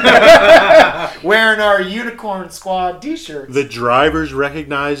 wearing our Unicorn Squad T-shirts. The drivers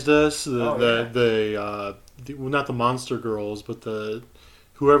recognized us. Not the Monster Girls, but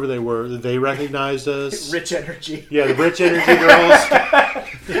whoever they were, they recognized us. Rich Energy. Yeah, the Rich Energy Girls.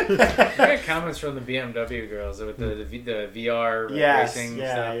 I got comments from the BMW girls with the VR Yes. racing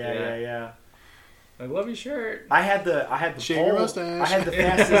Yeah, stuff. yeah. I love your shirt. I had the Shave your pole. mustache. I had the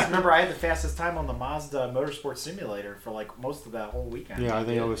fastest. Remember, I had the fastest time on the Mazda Motorsport Simulator for like most of that whole weekend. Yeah, I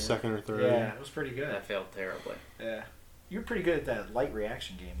think I was second or third. Yeah, it was pretty good. That failed terribly. Yeah, you were pretty good at that light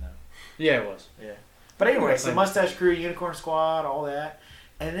reaction game though. Yeah, it was. Yeah, but anyway, so Same. Mustache Crew, Unicorn Squad, all that,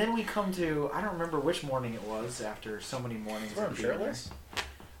 and then we come to I don't remember which morning it was after so many mornings. Were of I'm being shirtless? there.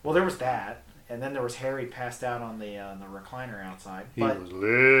 Well, there was that, and then there was Harry passed out on the recliner outside. He But was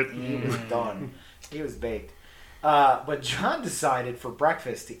lit. he was done. He was baked. But John decided for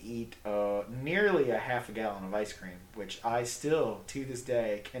breakfast to eat nearly a half a gallon of ice cream, which I still, to this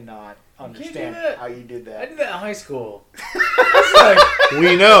day, cannot understand that. how you did I that. did that in high school. It's like,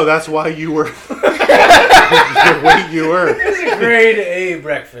 We know that's why you were the way you were. it's a grade A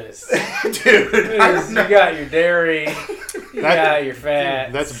breakfast. Dude, I don't You know. got your dairy, you got your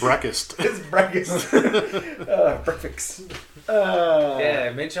fat. That's breakfast. It's breakfast. Breakfast.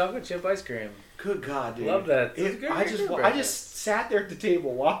 Yeah, mint chocolate chip ice cream. Good God, dude. Love that. It's good- I good just breakfast. sat there at the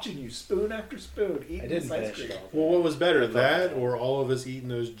table watching you spoon after spoon eating I this didn't ice finish cream. it all. Well, what was better, that or all of us eating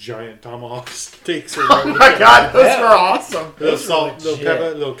those giant tomahawk steaks? Oh my God, those were awesome. Little Those were salt, little legit.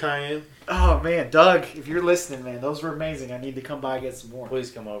 pepper, little cayenne. Oh man, Doug, if you're listening, man, those were amazing. I need to come by and get some more. Please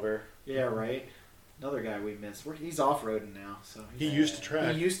come over. Yeah, right. Another guy we missed. He's off roading now, so He used to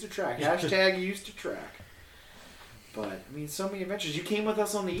track. He used to track. Hashtag used to track. But I mean, so many adventures. You came with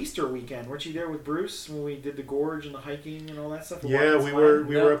us on the Easter weekend, weren't you? There with Bruce when we did the gorge and the hiking and all that stuff. Yeah, we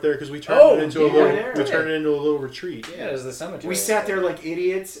were up there because we turned Oh, it into you a were little. there. We turned it into a little retreat. Yeah, it was the cemetery. We sat there like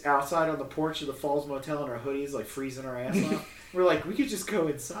idiots outside on the porch of the Falls Motel in our hoodies, like freezing our ass off. We're like, we could just go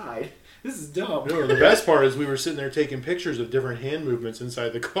inside. This is dumb. No, the best part is we were sitting there taking pictures of different hand movements inside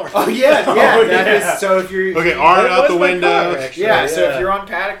the car. Oh yeah, Oh, that yeah. is. So if you're Okay, arm That out was the my window. car, actually. Yeah, so if you're on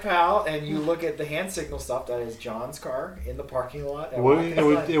Paddock Pal and you look at the hand signal stuff, that is John's car in the parking lot. Well,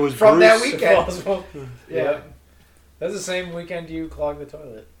 it was from Bruce. that weekend. Yeah. That's the same weekend you clogged the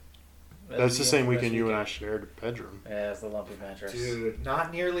toilet. That's the same weekend you and I shared a bedroom. Yeah, it's the lumpy mattress. Dude,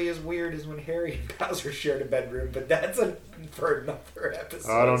 not nearly as weird as when Harry and Bowser shared a bedroom, but that's for another episode.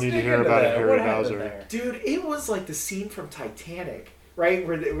 I don't need to Dig hear into about it, that. Harry What happened Bowser. there? Dude, it was like the scene from Titanic, right?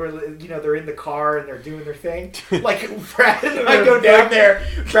 Where they're in the car and they're doing their thing. Like Brad and I go down there.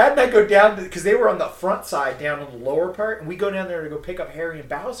 Brad and I go down because they were on the front side, down on the lower part, and we go down there to go pick up Harry and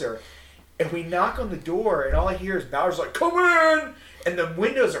Bowser. And we knock on the door, and all I hear is Bowser's like, "Come in!" And the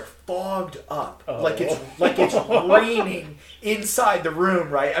windows are fogged up, like it's raining inside the room,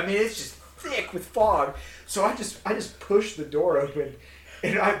 right? I mean, it's just thick with fog. So I just push the door open,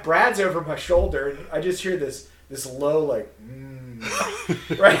 and Brad's over my shoulder, and I just hear this low like,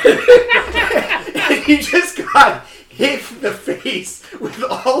 right? And he hit in the face with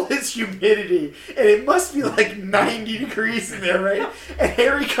all this humidity, and it must be like 90 degrees in there, right? And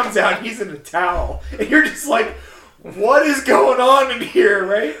Harry comes out, and he's in a towel, and you're just like, what is going on in here,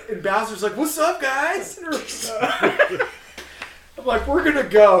 right? And Bowser's like, what's up, guys? I'm like, we're gonna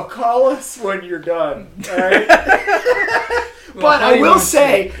go. Call us when you're done, all right? But I will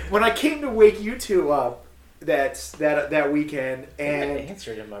say, when I came to wake you two up that weekend, And I and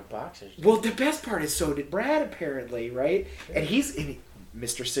answered in my boxers. well, the best part is so did Brad apparently, right? And he's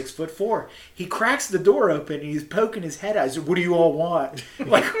Mr. 6'4". He cracks the door open and he's poking his head out. He said, "What do you all want?"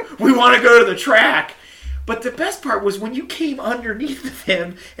 Like, we want to go to the track. But the best part was when you came underneath of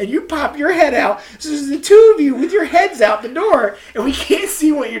him and you pop your head out. So there's the two of you with your heads out the door, and we can't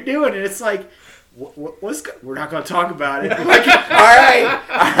see what you're doing. And it's like, we're not going to talk about it. I'm like,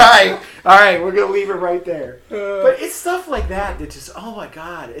 all right, we're going to leave it right there. But it's stuff like that just, oh my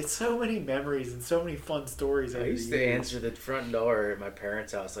God, it's so many memories and so many fun stories. I used to answer the front door at my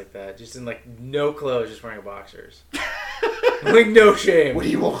parents' house like that, just in like no clothes, just wearing boxers. Like no shame. What do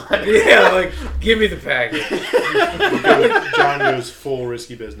you want? Yeah, like give me the package. John goes full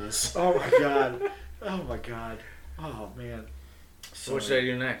risky business. Oh my God. Oh my God. Oh man. So what should I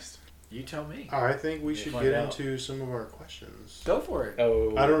do next? You tell me. I think we should find get out. into some of our questions. Go for it.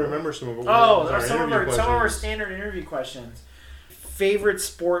 Oh, I don't remember some of them. Oh, some of our standard interview questions. Favorite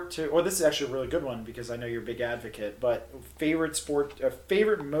sport to, well, this is actually a really good one because I know you're a big advocate. But favorite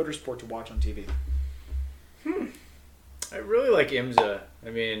motorsport to watch on TV. I really like IMSA. I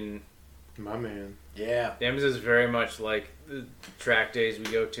mean, My man. Yeah. IMSA is very much like the track days we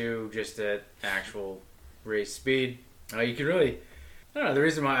go to, just at actual race speed. You can really, I don't know, the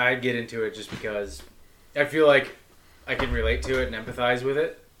reason why I'd get into it just because I feel like I can relate to it and empathize with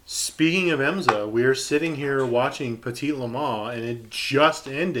it. Speaking of IMSA, we're sitting here watching Petit Le Mans, and it just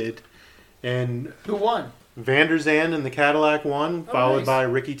ended. And Who won? Van der Zand in the Cadillac won, Oh, followed nice. by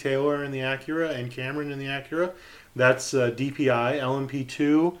Ricky Taylor in the Acura and Cameron in the Acura. That's DPI.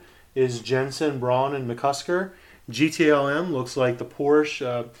 LMP2 is Jensen, Braun, and McCusker. GTLM looks like the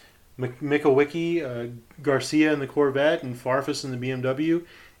Porsche, Mikowicki, Garcia in the Corvette, and Farfus in the BMW.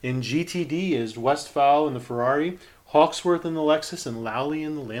 In GTD is Westphal in the Ferrari, Hawksworth in the Lexus, and Lowley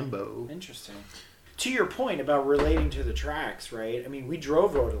in the Lambo. Interesting. To your point about relating to the tracks, right? I mean, we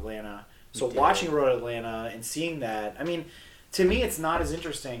drove Road Atlanta. So watching Road Atlanta and seeing that, I mean, to me, it's not as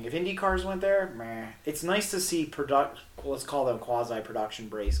interesting. If Indy cars went there, meh. It's nice to see let's call them quasi-production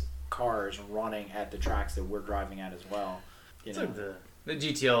brace cars running at the tracks that we're driving at as well. You It's know? like the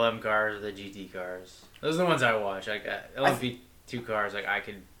GTLM cars or the GT cars. Those are the ones I watch. Like LMP2 cars, like I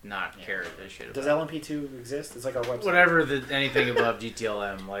could not care this shit Does about. LMP2 exist? It's like our website. Whatever anything above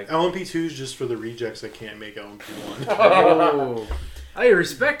GTLM, like LMP2 is just for the rejects that can't make LMP1. oh, I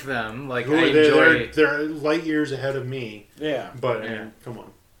respect them. Like I enjoy. They're light years ahead of me, Yeah. but I Yeah. mean, come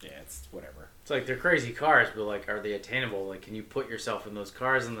on. Yeah, it's whatever. It's like they're crazy cars, but like, are they attainable? Like, can you put yourself in those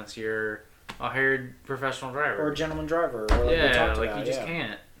cars unless you're a hired professional driver? Or a gentleman driver. Or like we yeah, talked like about, you just yeah.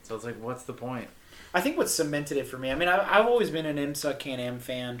 can't. So it's like, what's the point? I think what cemented it for me, I mean, I've always been an IMSA, Can-Am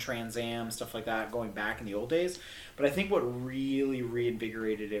fan, Trans Am, stuff like that, going back in the old days. But I think what really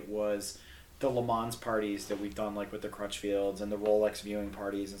reinvigorated it was the Le Mans parties that we've done, like with the Crutchfields and the Rolex viewing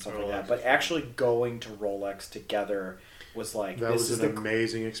parties and stuff like that. But actually going to Rolex together was like, That this was is an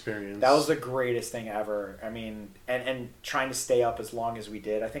amazing experience. that was the greatest thing ever. I mean, and trying to stay up as long as we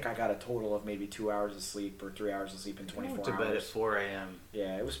did. I think I got a total of maybe 2 hours of sleep or 3 hours of sleep in I 24 went to hours. bed at 4 a.m.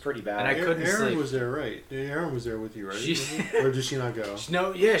 Yeah, it was pretty bad. And I couldn't Aaron sleep. was there, right? Aaron was there with you, right? She- or did she not go?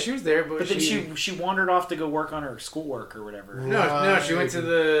 No, yeah, she was there, but then she wandered off to go work on her schoolwork or whatever. No, she went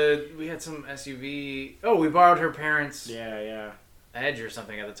to we had some SUV. Oh, we borrowed her parents' Yeah. Edge or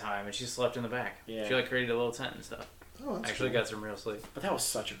something at the time, and she slept in the back. Yeah. She like created a little tent and stuff. Oh, that's Actually cool. got some real sleep. But that was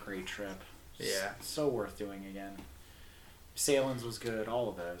such a great trip. Yeah. So worth doing again. Salem's was good, all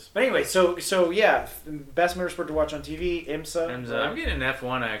of those. But anyway, so yeah, best motorsport to watch on TV, IMSA. And, I'm getting an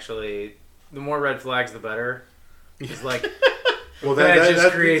F1 actually. The more red flags, the better. It's like Well, that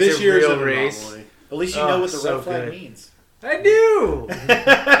just creates this a year's real an race. anomaly. At least you Oh, know what the so red flag good. means. I do.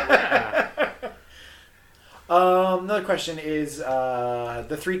 Yeah. Another question is the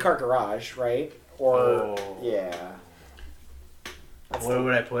 3-car garage, right? Or Oh. yeah. That's What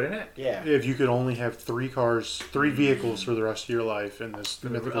would I put in it? yeah. If you could only have 3 vehicles for the rest of your life in this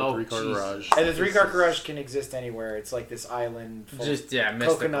mythical Oh, 3-car Jesus. garage. And the 3-car garage can exist anywhere. It's like this island full Just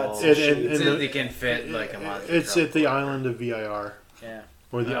mystical. coconuts and They can fit like a monster It's truck. at the island of VIR. yeah.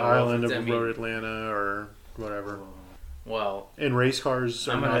 Or the Oh, well, island of I mean- Road Atlanta or whatever. Well, And race cars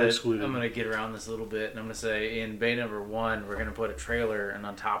are I'm not gonna excluded. get around this a little bit, and I'm gonna say in bay number 1 we're gonna put a trailer, and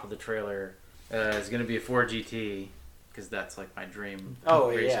on top of the trailer is gonna be a Ford GT, because that's like my dream. Oh,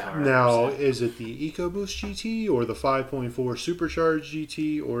 race yeah. car. Now, is it the EcoBoost GT or the 5.4 Supercharged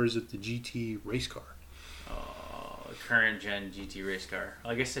GT or is it the GT race car? Current gen GT race car.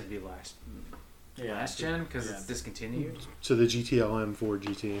 I guess it'd be last gen because it's discontinued. So the GTLM Ford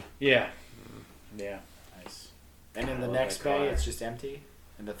GT. Yeah. Yeah. Nice. And in I the love next that bay, car. it's just empty?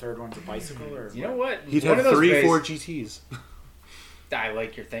 And the third one's a bicycle? Or You know what? He'd One have of those 3 bays- Ford GTs. I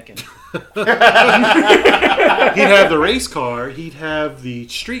like your thinking. He'd have the race car, he'd have the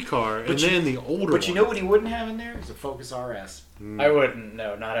street car, and then the older But you one. know what he wouldn't have in there? Is a Focus RS. I wouldn't.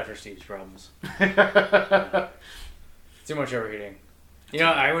 No, not after Steve's problems. Too much overheating. You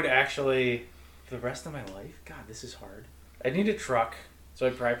know, I would actually, for the rest of my life, God, this is hard. I'd need a truck, so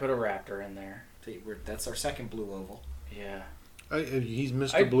I'd probably put a Raptor in there. That's our second blue oval. Yeah. He's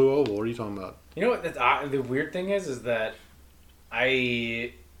Mr. Blue Oval. What are you talking about? You know what? The weird thing is that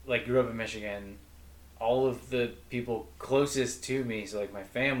I grew up in Michigan. All of the people closest to me, so like my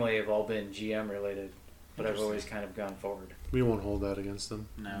family, have all been GM related, but I've always kind of gone forward. We won't hold that against them.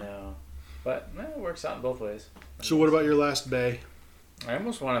 No. But it works out in both ways. So what about your last bay? I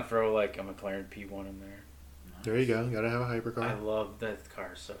almost want to throw like a McLaren P1 in there. There you go. Gotta have a I hypercar. love that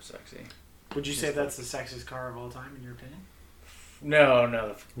car. So sexy. Would you say that's the sexiest car of all time, in your opinion? No,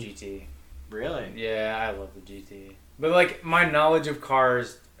 the GT. Really? Yeah, I love the GT. But like my knowledge of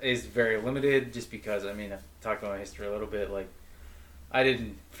cars is very limited, just because I've talked about my history a little bit. Like I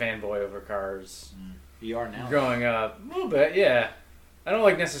didn't fanboy over cars You are now. growing up. A little bit, yeah. I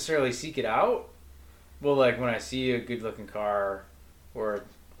don't necessarily seek it out. But like when I see a good looking car or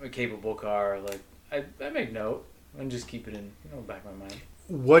a capable car, like I make note and just keep it in the back of my mind.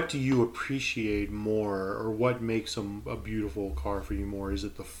 What do you appreciate more, or what makes a beautiful car for you more? Is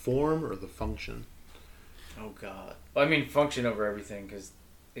it the form or the function? Oh God! Well, function over everything. Because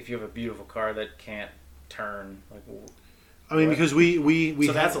if you have a beautiful car that can't turn, Because we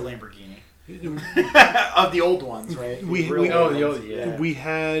So that's a Lamborghini. Of the old ones, right? We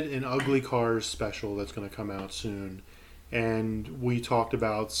had an ugly cars special that's going to come out soon, and we talked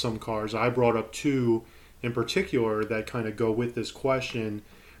about some cars. I brought up 2 in particular that kind of go with this question: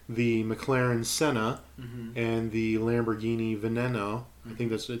 the McLaren Senna and the Lamborghini Veneno. I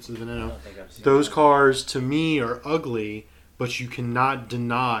think it's the I Veneno. don't think I've seen Those that. cars to me are ugly, but you cannot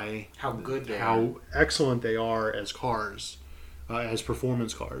deny How good they are. how excellent they are as cars, as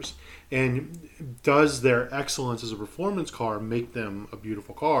performance cars. And does their excellence as a performance car make them a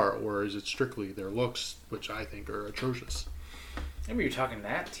beautiful car, or is it strictly their looks, which I think are atrocious? Maybe you're talking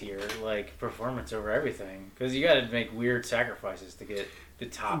that tier, like performance over everything, because you got to make weird sacrifices to get the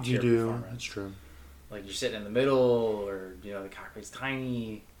top tier You do. performance. That's true. Like you're sitting in the middle, or the cockpit's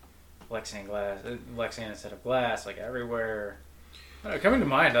tiny, Lexan instead of glass, like everywhere. Coming to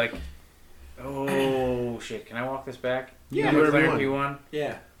mind, like, oh shit, can I walk this back? Yeah, The whatever you McLaren want. P1.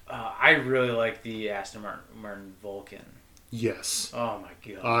 Yeah. I really like the Aston Martin Vulcan. Yes. Oh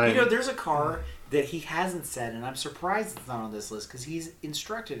my god. There's a car that he hasn't said, and I'm surprised it's not on this list because he's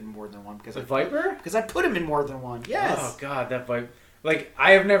instructed in more than one. Because The Viper? Because I put him in more than one. Yes. Oh god, that Viper. Like,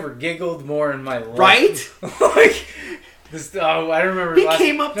 I have never giggled more in my life. Right? Like, this. Oh, I remember. He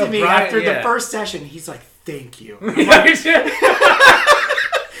came up to me Brian, after the yeah. first session. He's like, "Thank you." This is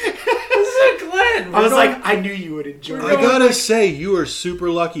Glenn. I was like, "I knew you would enjoy I it." gotta say, you are super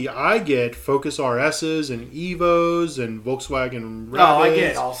lucky. I get Focus RSs and Evos and Volkswagen Rapids. Oh, I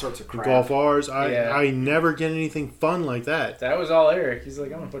get all sorts of and crap. Golf R's. Yeah. I never get anything fun like that. that was all Eric. He's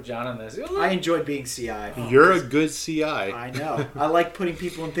like, I'm gonna put John on this. I enjoy being CI. You're a good CI. I know. I like putting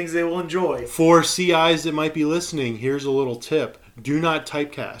people in things they will enjoy. For CIs that might be listening, here's a little tip. Do not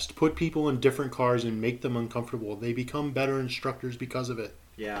typecast. Put people in different cars and make them uncomfortable. They become better instructors because of it.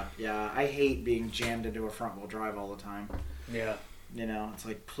 Yeah. I hate being jammed into a front wheel drive all the time. Yeah. It's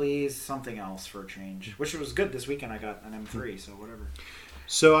like, please, something else for a change. Which was good this weekend. I got an M3, so whatever.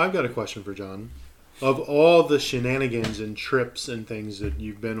 So I've got a question for John. Of all the shenanigans and trips and things that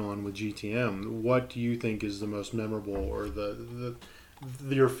you've been on with GTM, what do you think is the most memorable, or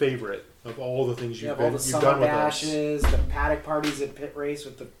your favorite of all the things You you've have all the you've summer done with us? bashes, the paddock parties at pit race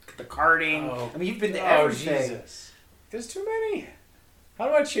with the karting. Oh, you've been to everything. Jesus. There's too many. How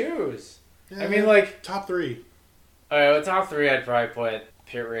do I choose? Yeah, top 3. Alright, well, top 3 I'd probably put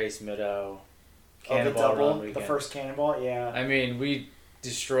Pit Race, Middo, Cannonball Run the Weekend. first cannonball, yeah. We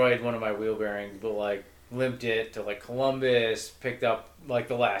destroyed one of my wheel bearings, but limped it to Columbus, picked up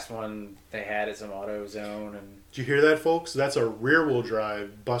the last one they had at some auto zone, and Did you hear that, folks? That's a rear-wheel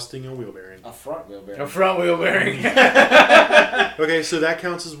drive busting a wheel bearing. A front wheel bearing. a front wheel bearing. Okay, so that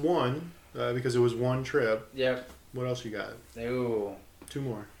counts as one because it was one trip. Yep. What else you got? Ooh. 2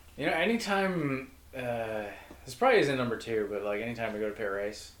 more. Anytime this probably isn't number 2, but like anytime we go to pit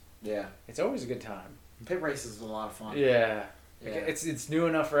race, Yeah. it's always a good time. Pit race is a lot of fun. Yeah. Yeah. It's new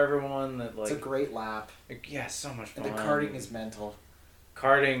enough for everyone that like It's a great lap. yeah, so much fun. And the karting is mental.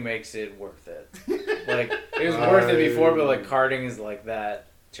 Karting makes it worth it. Like it was worth it before, but like karting is like that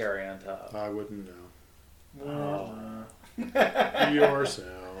cherry on top. I wouldn't know. Oh. Your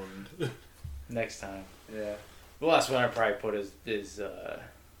sound. Next time. Yeah. The last one I probably put is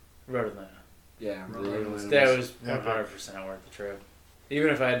Road Atlanta. Yeah. Really? That was Epic. 100% worth the trip.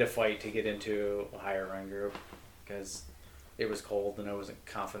 Even if I had to fight to get into a higher run group, because it was cold and I wasn't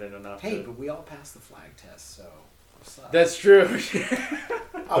confident enough. Hey, to... but we all passed the flag test, so what's up? That's true.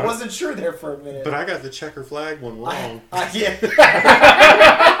 I wasn't sure there for a minute. But I got the checker flag one wrong. Yeah.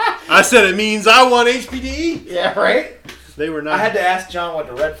 I said it means I won HPD. Yeah, right? They were not. I had to ask John what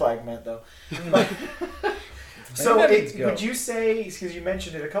the red flag meant, though. So, would you say, because you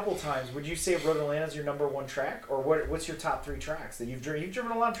mentioned it a couple times, would you say Road Atlanta is your number 1 track? Or what's your top 3 tracks that you've driven? You've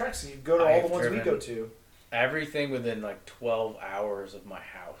driven a lot of tracks, so you go to all I've the ones we driven- go to. Everything within like 12 hours of my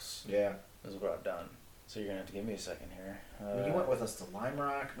house Yeah. is what I've done. So you're going to have to give me a second here. I mean, you went with us to Lime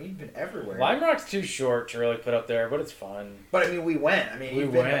Rock. We've been everywhere. Lime Rock's too short to really put up there, but it's fun. But, I mean, we went. I mean, We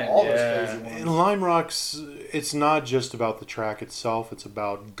you've been to went, all yeah. those crazy ones. In Lime Rock's, it's not just about the track itself. It's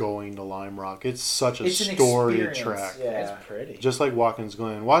about going to Lime Rock. It's such a It's an storied experience, track. Yeah. It's pretty. Just like Watkins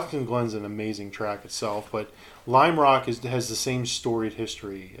Glen. Watkins Glen's an amazing track itself, but Lime Rock has the same storied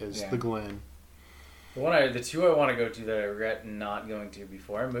history as Yeah. the Glen. The 2 I want to go to that I regret not going to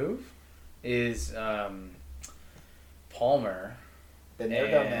before I move is Palmer. Been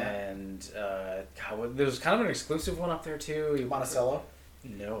there, done that. And there was kind of an exclusive one up there too. Monticello?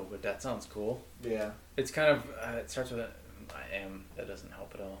 No, but that sounds cool. Yeah. It's kind of it starts with I am. That doesn't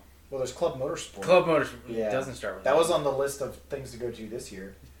help at all. Well, there's Club Motorsport. Club Motors Yeah. doesn't start with That was on the list of things to go to this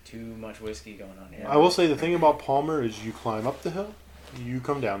year. too much whiskey going on here. I will say the thing about Palmer is you climb up the hill, you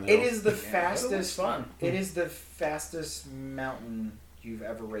come down the hill. It is the Yeah, fastest. it looks fun. It is the fastest mountain you've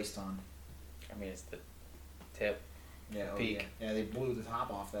ever raced on. I mean, it's the tip. Yeah, Peak. Yeah, they blew the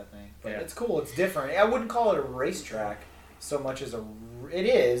top off that thing. But Yeah. it's cool. It's different. I wouldn't call it a racetrack so much as it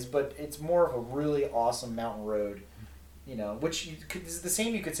is, but it's more of a really awesome mountain road. You know, which is the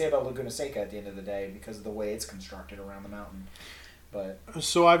same you could say about Laguna Seca at the end of the day because of the way it's constructed around the mountain. But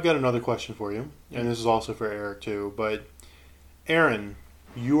So I've got another question for you, and this is also for Eric too. But Aaron,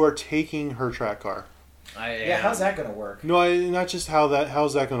 you are taking her track car. yeah, how's that going to work? No, not just how's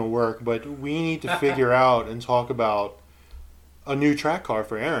that going to work, but we need to figure out and talk about a new track car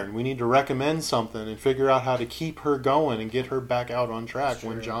for Erin. We need to recommend something and figure out how to keep her going and get her back out on track That's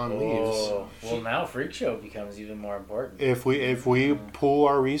when true. John leaves. Oh, well, now Freak Show becomes even more important. If we pool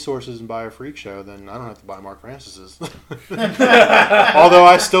our resources and buy a freak show, then I don't have to buy Mark Francis's. Although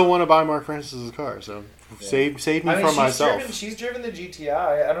I still want to buy Mark Francis's car, so save me from myself. She's driven the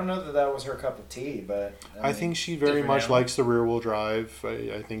GTI. I don't know that was her cup of tea, but I think she very different much animal. likes the rear wheel drive.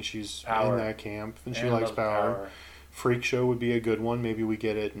 I think she's Power. in that camp, and she And likes love power. Freak show would be a good one. Maybe we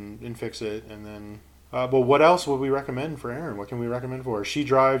get it and fix it, and then. But what else would we recommend for Erin? What can we recommend for her? She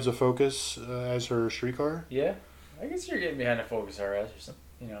drives a Focus as her street car. Yeah, I guess you're getting behind a Focus RS or something.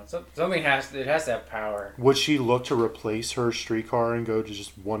 You know, something has to have power. Would she look to replace her street car and go to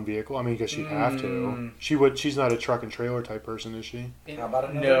just one vehicle? I mean, because she'd have to. She would. She's not a truck and trailer type person, is she? How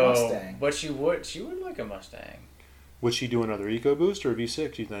about another no, Mustang? but she would like a Mustang. Would she do another EcoBoost or a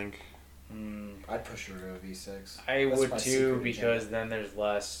V6? You think? I'd push her to a V6. I That's would my too, secret because agenda. then there's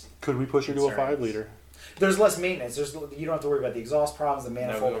less. Could we push her to a Concerns. 5-liter? There's less maintenance. You don't have to worry about the exhaust problems, the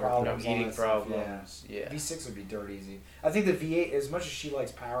manifold no problems, all heating that stuff. problems. Yeah. V6 would be dirt easy. I think the V8, as much as she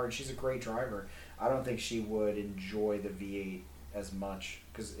likes power and she's a great driver, I don't think she would enjoy the V8 as much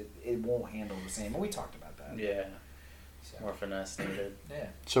because it won't handle the same. And we talked about that. Yeah. So, More finesse needed. yeah.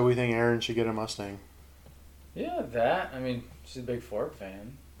 So we think Erin should get a Mustang. Yeah, that. I mean, she's a big Ford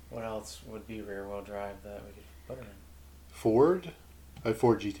fan. What else would be rear wheel drive that we could put her Ford? A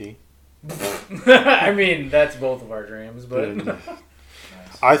Ford GT. in? I mean, that's both of our dreams, but. Nice.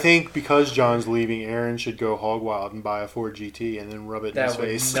 I think because John's leaving, Erin should go hog wild and buy a Ford GT and then rub it in That his would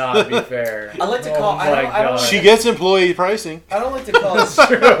face. not be fair. I like to call- I don't- my I don't- God. She gets employee pricing. I don't like to call it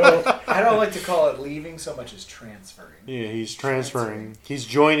I don't like to call it leaving so much as transferring. Yeah, he's transferring. He's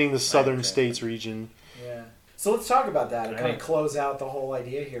joining the southern Okay. states region. Yeah. So let's talk about that and I kind of think- close out the whole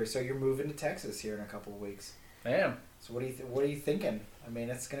idea here. So you're moving to Texas here in a couple of weeks. Damn. So what are you thinking? I mean,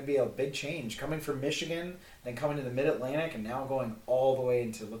 it's going to be a big change coming from Michigan, then coming to the Mid Atlantic, and now going all the way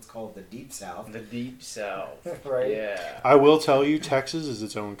into let's call it the Deep South. The deep south. Right. Yeah. I will tell you, Texas is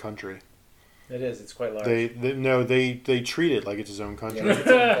its own country. It is. It's quite large. They treat it like it's its own country. Yeah, it's a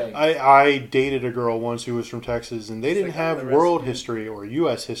thing. I dated a girl once who was from Texas, and they It's didn't like all have the rest world of it. history or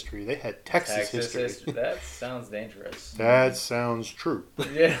U.S. history. They had Texas history. That sounds dangerous. That sounds true.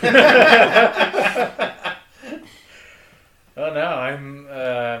 Yeah. Oh no,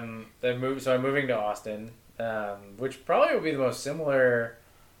 I'm moving to Austin, which probably will be the most similar.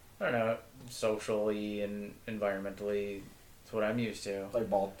 I don't know, socially and environmentally to what I'm used to. Like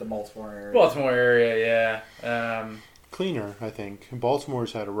the Baltimore area. Baltimore area, yeah. Cleaner, I think.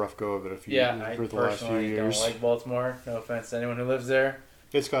 Baltimore's had a rough go of it I for the last few personally years. don't like Baltimore. No offense to anyone who lives there.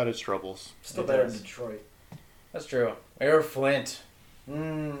 It's got its troubles. Still It better does. than Detroit. That's true. Or Flint.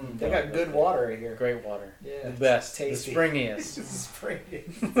 They got good water right here. Great water. Yeah, The best. The tasty. springiest. It's springy.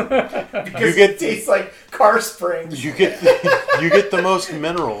 Yeah. Because get- it tastes like car springs. You get the most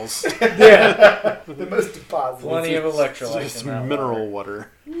minerals. The most deposits. Plenty of electrolytes It's in that mineral water.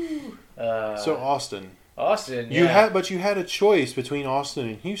 So Austin. Austin, You yeah. had a choice between Austin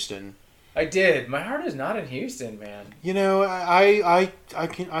and Houston. I did. My heart is not in Houston, man. You know, I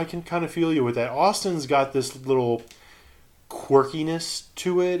can kind of feel you with that. Austin's got this little quirkiness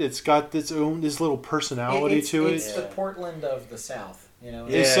to it. It's got this little personality to it. It's the Portland of the South. You know.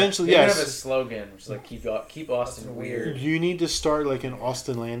 Yeah. Essentially, they yes. have a slogan, which is like keep Austin weird. You need to start like an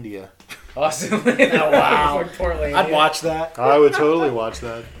Austinlandia. Austin, Oh, wow. Like Portland. I'd watch that. I would totally watch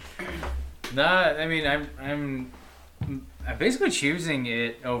that. Nah, I mean, I'm basically choosing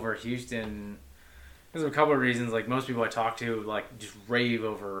it over Houston because of a couple of reasons. Like most people I talk to, like just rave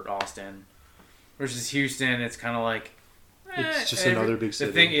over Austin, versus Houston. It's kind of like It's just another big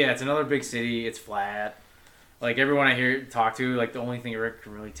city. It's another big city. It's flat. Like everyone I talk to, like the only thing Rick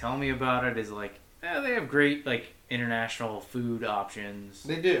can really tell me about it is like, they have great like international food options.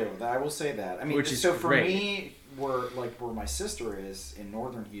 They do. I will say that. I mean, Which is so for great. me, where my sister is in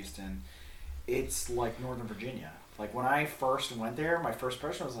northern Houston, it's like Northern Virginia. Like when I first went there, my first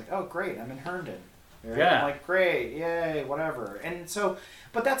impression was like, "Oh, great, I'm in Herndon." Right? Yeah. I'm like, "Great, yay, whatever." And so,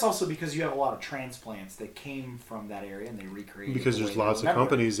 but that's also because you have a lot of transplants that came from that area and they recreated. Because the there's way they lots of remember it.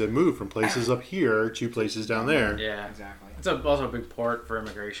 companies that move from places up here to places down there. Yeah, Exactly. it's also a big port for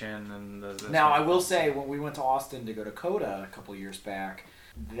immigration and Now, I will say, when we went to Austin to go to COTA a couple years back,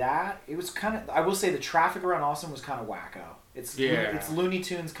 it was kind of, I will say the traffic around Austin was kind of wacko. It's Looney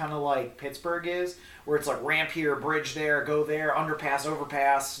Tunes kind of like Pittsburgh is, where it's like ramp here, bridge there, go there, underpass,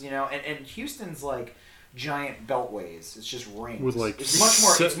 overpass, and Houston's like giant beltways. It's just rings. With like it's much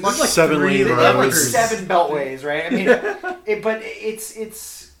more. It's much like 7-lane they have like roads. 7 beltways, right? I mean, but it's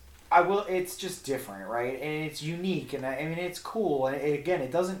just different, right? And it's unique, and I mean it's cool. And again,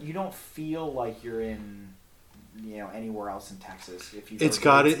 you don't feel like you're in, anywhere else in Texas. If you It's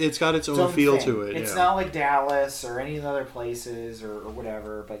got its own feel thing. to it. It's yeah. not like Dallas or any of the other places or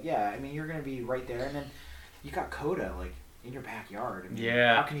whatever. But yeah, I mean you're gonna be right there, and then you got COTA like in your backyard. I mean,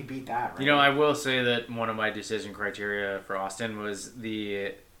 Yeah. how can you beat that? Right? I will say that one of my decision criteria for Austin was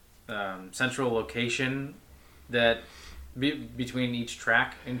the central location that between each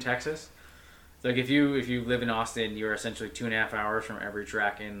track in Texas. Like if you live in Austin, you're essentially 2.5 hours from every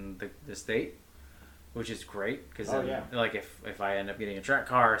track in the state, which is great because like if I end up getting a track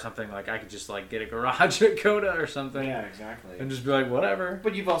car or something, like I could just like get a garage at COTA or something. Yeah, exactly. And just be like whatever.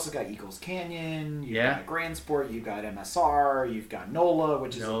 But you've also got Eagles Canyon, you've Yeah. got Grand Sport, you've got MSR, you've got NOLA,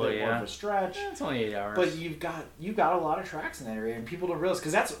 which is a bit more of a stretch. It's only 8 hours. But you've got a lot of tracks in that area, and people don't realize,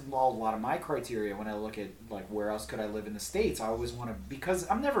 because that's a lot of my criteria when I look at like where else could I live in the States. I always want to, because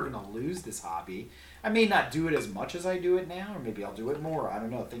I'm never going to lose this hobby. I may not do it as much as I do it now, or maybe I'll do it more. I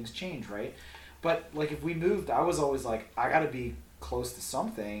don't know. Things change, right? But like if we moved, I was always like, I got to be close to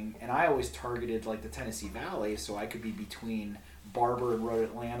something, and I always targeted like the Tennessee Valley, so I could be between Barber and Road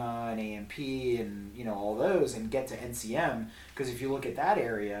Atlanta and AMP and all those, and get to NCM, because if you look at that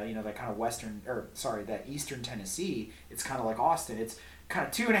area, that kind of that eastern Tennessee, it's kind of like Austin. It's kind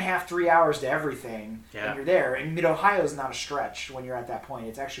of 2.5, 3 hours to everything, and you're there. And Mid Ohio is not a stretch when you're at that point.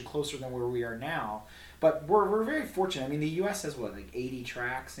 It's actually closer than where we are now. But we're very fortunate. I mean, the U.S. has like 80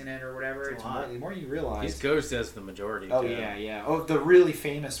 tracks in it or whatever. It's more, the more you realize. East Coast has the majority. Oh too. yeah. Oh, the really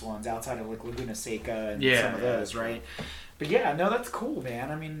famous ones outside of like Laguna Seca and some of those, right? But yeah, no, that's cool, man.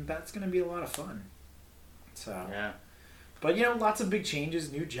 I mean, that's gonna be a lot of fun. So yeah. But lots of big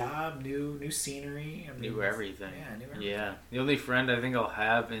changes, new job, new scenery, I mean, New everything. Yeah, new everything. Yeah. The only friend I think I'll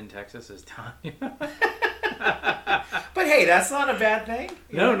have in Texas is Tanya. But hey, that's not a bad thing.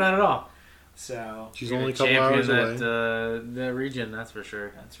 No, not at all. So She's You're only a gonna couple hours champion away. that region, that's for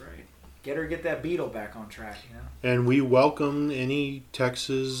sure. that's right. Get that Beetle back on track, And we welcome any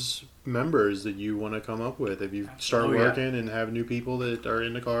Texas members that you want to come up with if you start Oh, yeah. working and have new people that are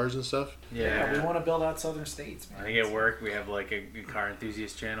into cars and stuff? Yeah, we want to build out Southern States, man. I think at work we have like a car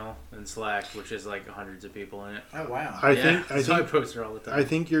enthusiast channel in Slack, which is like hundreds of people in it. Oh wow. I Yeah, think so I post there all the time. I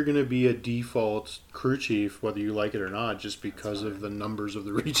think you're going to be a default crew chief, whether you like it or not, just because of the numbers of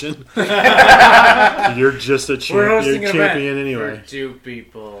the region. You're just a We're hosting an champion event anyway. for 2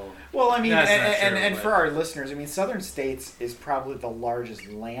 people. Well, I mean, That's not and true, for but- our listeners, I mean, Southern States is probably the largest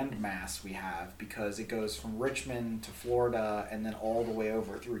land mass we have because it goes from Richmond to Florida and then all the way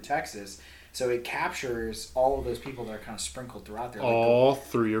over through Texas. So it captures all of those people that are kind of sprinkled throughout there. All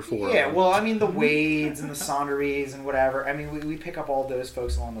 3 or 4. Yeah, of them. well, I mean, the Wades and the Saunderies and whatever. I mean, we pick up all those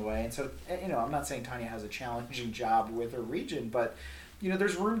folks along the way. And so, you know, I'm not saying Tanya has a challenging job with her region, but, you know,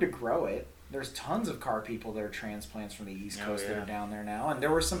 there's room to grow it. There's tons of car people that are transplants from the East Oh, Coast that yeah. are down there now. And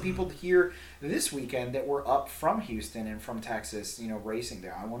there were some people here this weekend that were up from Houston and from Texas, you know, racing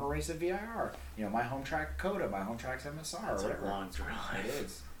there. I want to race at VIR. You know, my home track Coda, my home track's MSR, That's or a whatever. long drive. It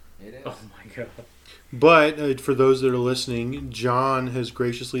is. It is. Oh my god. But for those that are listening, John has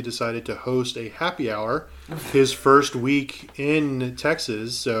graciously decided to host a happy hour his first week in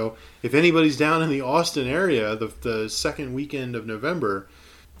Texas. So if anybody's down in the Austin area, the second weekend of November,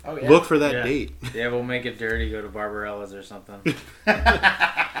 Oh, yeah. look for that Yeah. date. Yeah, we'll make it dirty. Go to Barbarella's or something.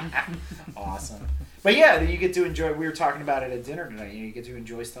 Awesome. But yeah, you get to enjoy. We were talking about it at dinner tonight. You get to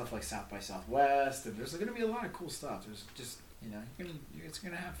enjoy stuff like South by Southwest, and there's going to be a lot of cool stuff. There's just you're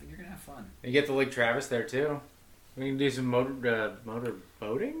gonna have fun. You get to Lake Travis there too. We can do some motor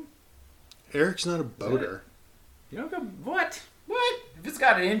boating. Eric's not a boater. You don't go what? What? If it's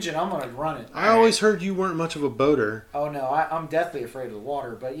got an engine, I'm gonna run it. I always heard you weren't much of a boater. Oh no, I'm deathly afraid of the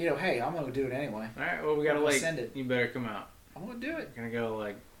water. But you know, hey, I'm gonna do it anyway. All right. Well, we got a I'm gonna lake. send it. You better come out. I'm gonna do it. We're gonna go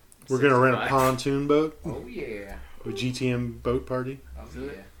like. We're going to rent a 65. pontoon boat, Oh yeah. a GTM boat party. Oh Do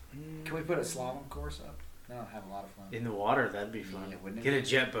yeah. it. Can we put a slalom course up? That'll have a lot of fun. In the water? That'd be fun. Yeah, wouldn't it Get a be?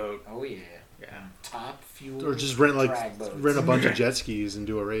 jet boat. Oh yeah. Yeah. Top fuel. Or just drag rent boats. a bunch of jet skis and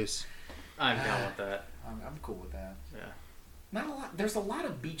do a race. I'm down with that. I'm cool with that. Yeah. Not a lot. There's a lot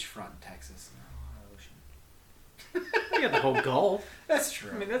of beachfront in Texas. Not a lot of ocean. We got the whole Gulf. That's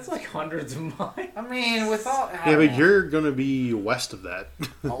true. I mean, that's like hundreds of miles. I mean, with all Yeah, but you're going to be west of that.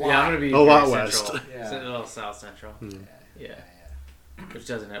 a lot. Yeah, I'm gonna be A lot very west. central. Yeah. A little south central. Yeah. Which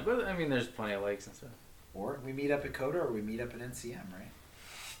doesn't have, but I mean, there's plenty of lakes and stuff. Or we meet up at Coda, or we meet up at NCM, right?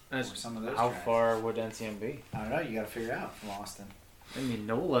 That's, Or some of those how tracks. far would NCM be? I don't know. You got to figure it out from Austin. I mean,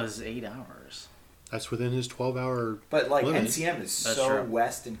 NOLA's 8 hours. That's within his 12-hour. But like Limit. NCM is That's so true.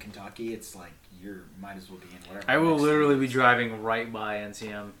 west in Kentucky, it's like you might as well be in whatever. I will next literally be is. driving right by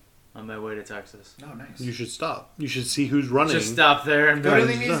NCM on my way to Texas. Oh, nice. You should stop. You should see who's running. Just stop there and be Go to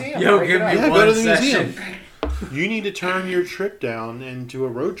like, the museum. yo, break give it me up. Yeah, go one to the session. museum. You need to turn your trip down into a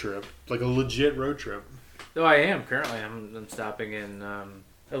road trip, like a legit road trip. Though I am currently. I'm stopping in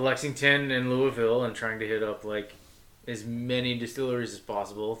Lexington and Louisville and trying to hit up like as many distilleries as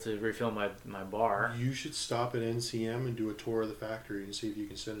possible to refill my bar. You should stop at NCM and do a tour of the factory and see if you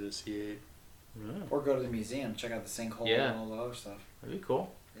can send it a C8. Yeah, Or go to the museum, check out the sinkhole Yeah. and all the other stuff. that'd be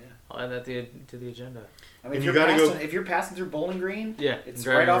cool. Yeah. I'll add that to the agenda. I mean, And if you you're, gotta passing, go- if you're passing through Bowling Green, Yeah, it's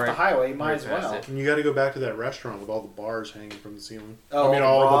driving right off the highway. You might right as past well. it. And you got to go back to that restaurant with all the bars hanging from the ceiling. Oh, I mean, the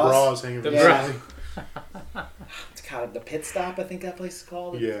all bras? the bras hanging from The the bras. ceiling. It's called the Pit Stop, I think that place is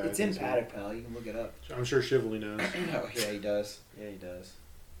called. Yeah, It's I in think so. Paddock, pal. You can look it up. I'm sure Shively knows. Oh, yeah, he does. Yeah, he does.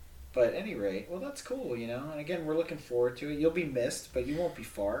 But at any rate, well, that's cool, you know. And again, we're looking forward to it. You'll be missed, but you won't be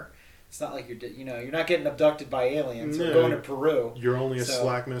far. It's not like you're not getting abducted by aliens or No. going to Peru. You're only a So-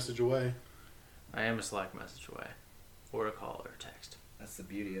 Slack message away. I am a Slack message away, or a call or a text, That's the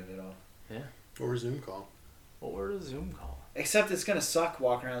beauty of it all. Or a Zoom call. or a Zoom call. Except it's gonna suck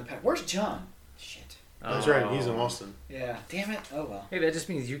walking around the pack. Where's John? Shit. That's right, he's in Austin. Yeah. Damn it. Oh well. Hey, that just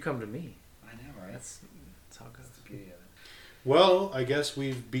means you come to me. I know, right? That's how it goes. That's the beauty of it. Well, I guess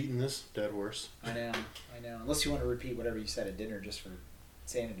we've beaten this dead horse. I know. Unless you want to repeat whatever you said at dinner, just for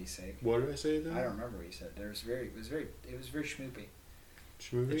sanity's sake. What did I say then? I don't remember what you said. It was very schmoopy.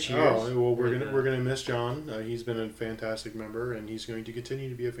 Schmoopy? The cheers. Oh, well, Or we're the- gonna miss John. He's been a fantastic member, and he's going to continue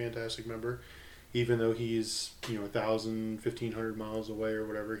to be a fantastic member, even though he's 1,000, 1,500 miles away or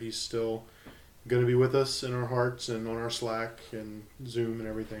whatever. He's still going to be with us in our hearts and on our Slack and Zoom and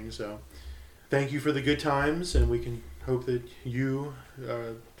everything. So, thank you for the good times, and we can hope that you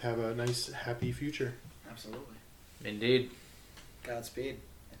have a nice, happy future. Absolutely. Indeed. Godspeed.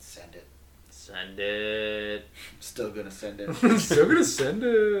 And send it. Send it. Still gonna send it. Still gonna send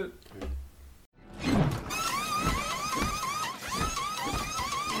it.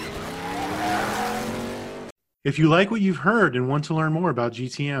 If you like what you've heard and want to learn more about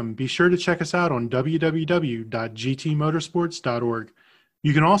GTM, be sure to check us out on www.gtmotorsports.org.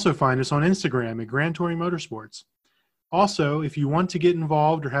 You can also find us on Instagram at Grand Touring Motorsports. Also, if you want to get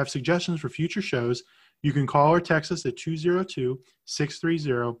involved or have suggestions for future shows, you can call or text us at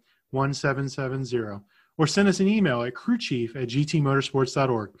 202-630-1770 or send us an email at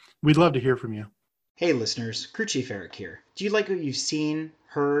crewchief@gtmotorsports.org. We'd love to hear from you. Hey listeners, Crew Chief Eric here. Do you like what you've seen,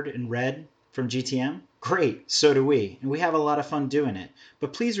 heard, and read from GTM? Great, so do we, and we have a lot of fun doing it.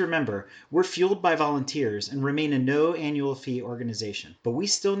 But please remember, we're fueled by volunteers and remain a no annual fee organization. But we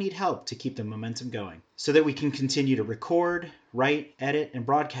still need help to keep the momentum going so that we can continue to record, write, edit, and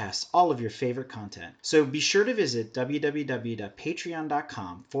broadcast all of your favorite content. So be sure to visit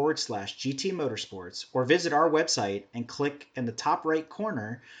www.patreon.com/GT Motorsports or visit our website and click in the top right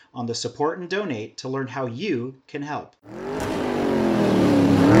corner on the support and donate to learn how you can help.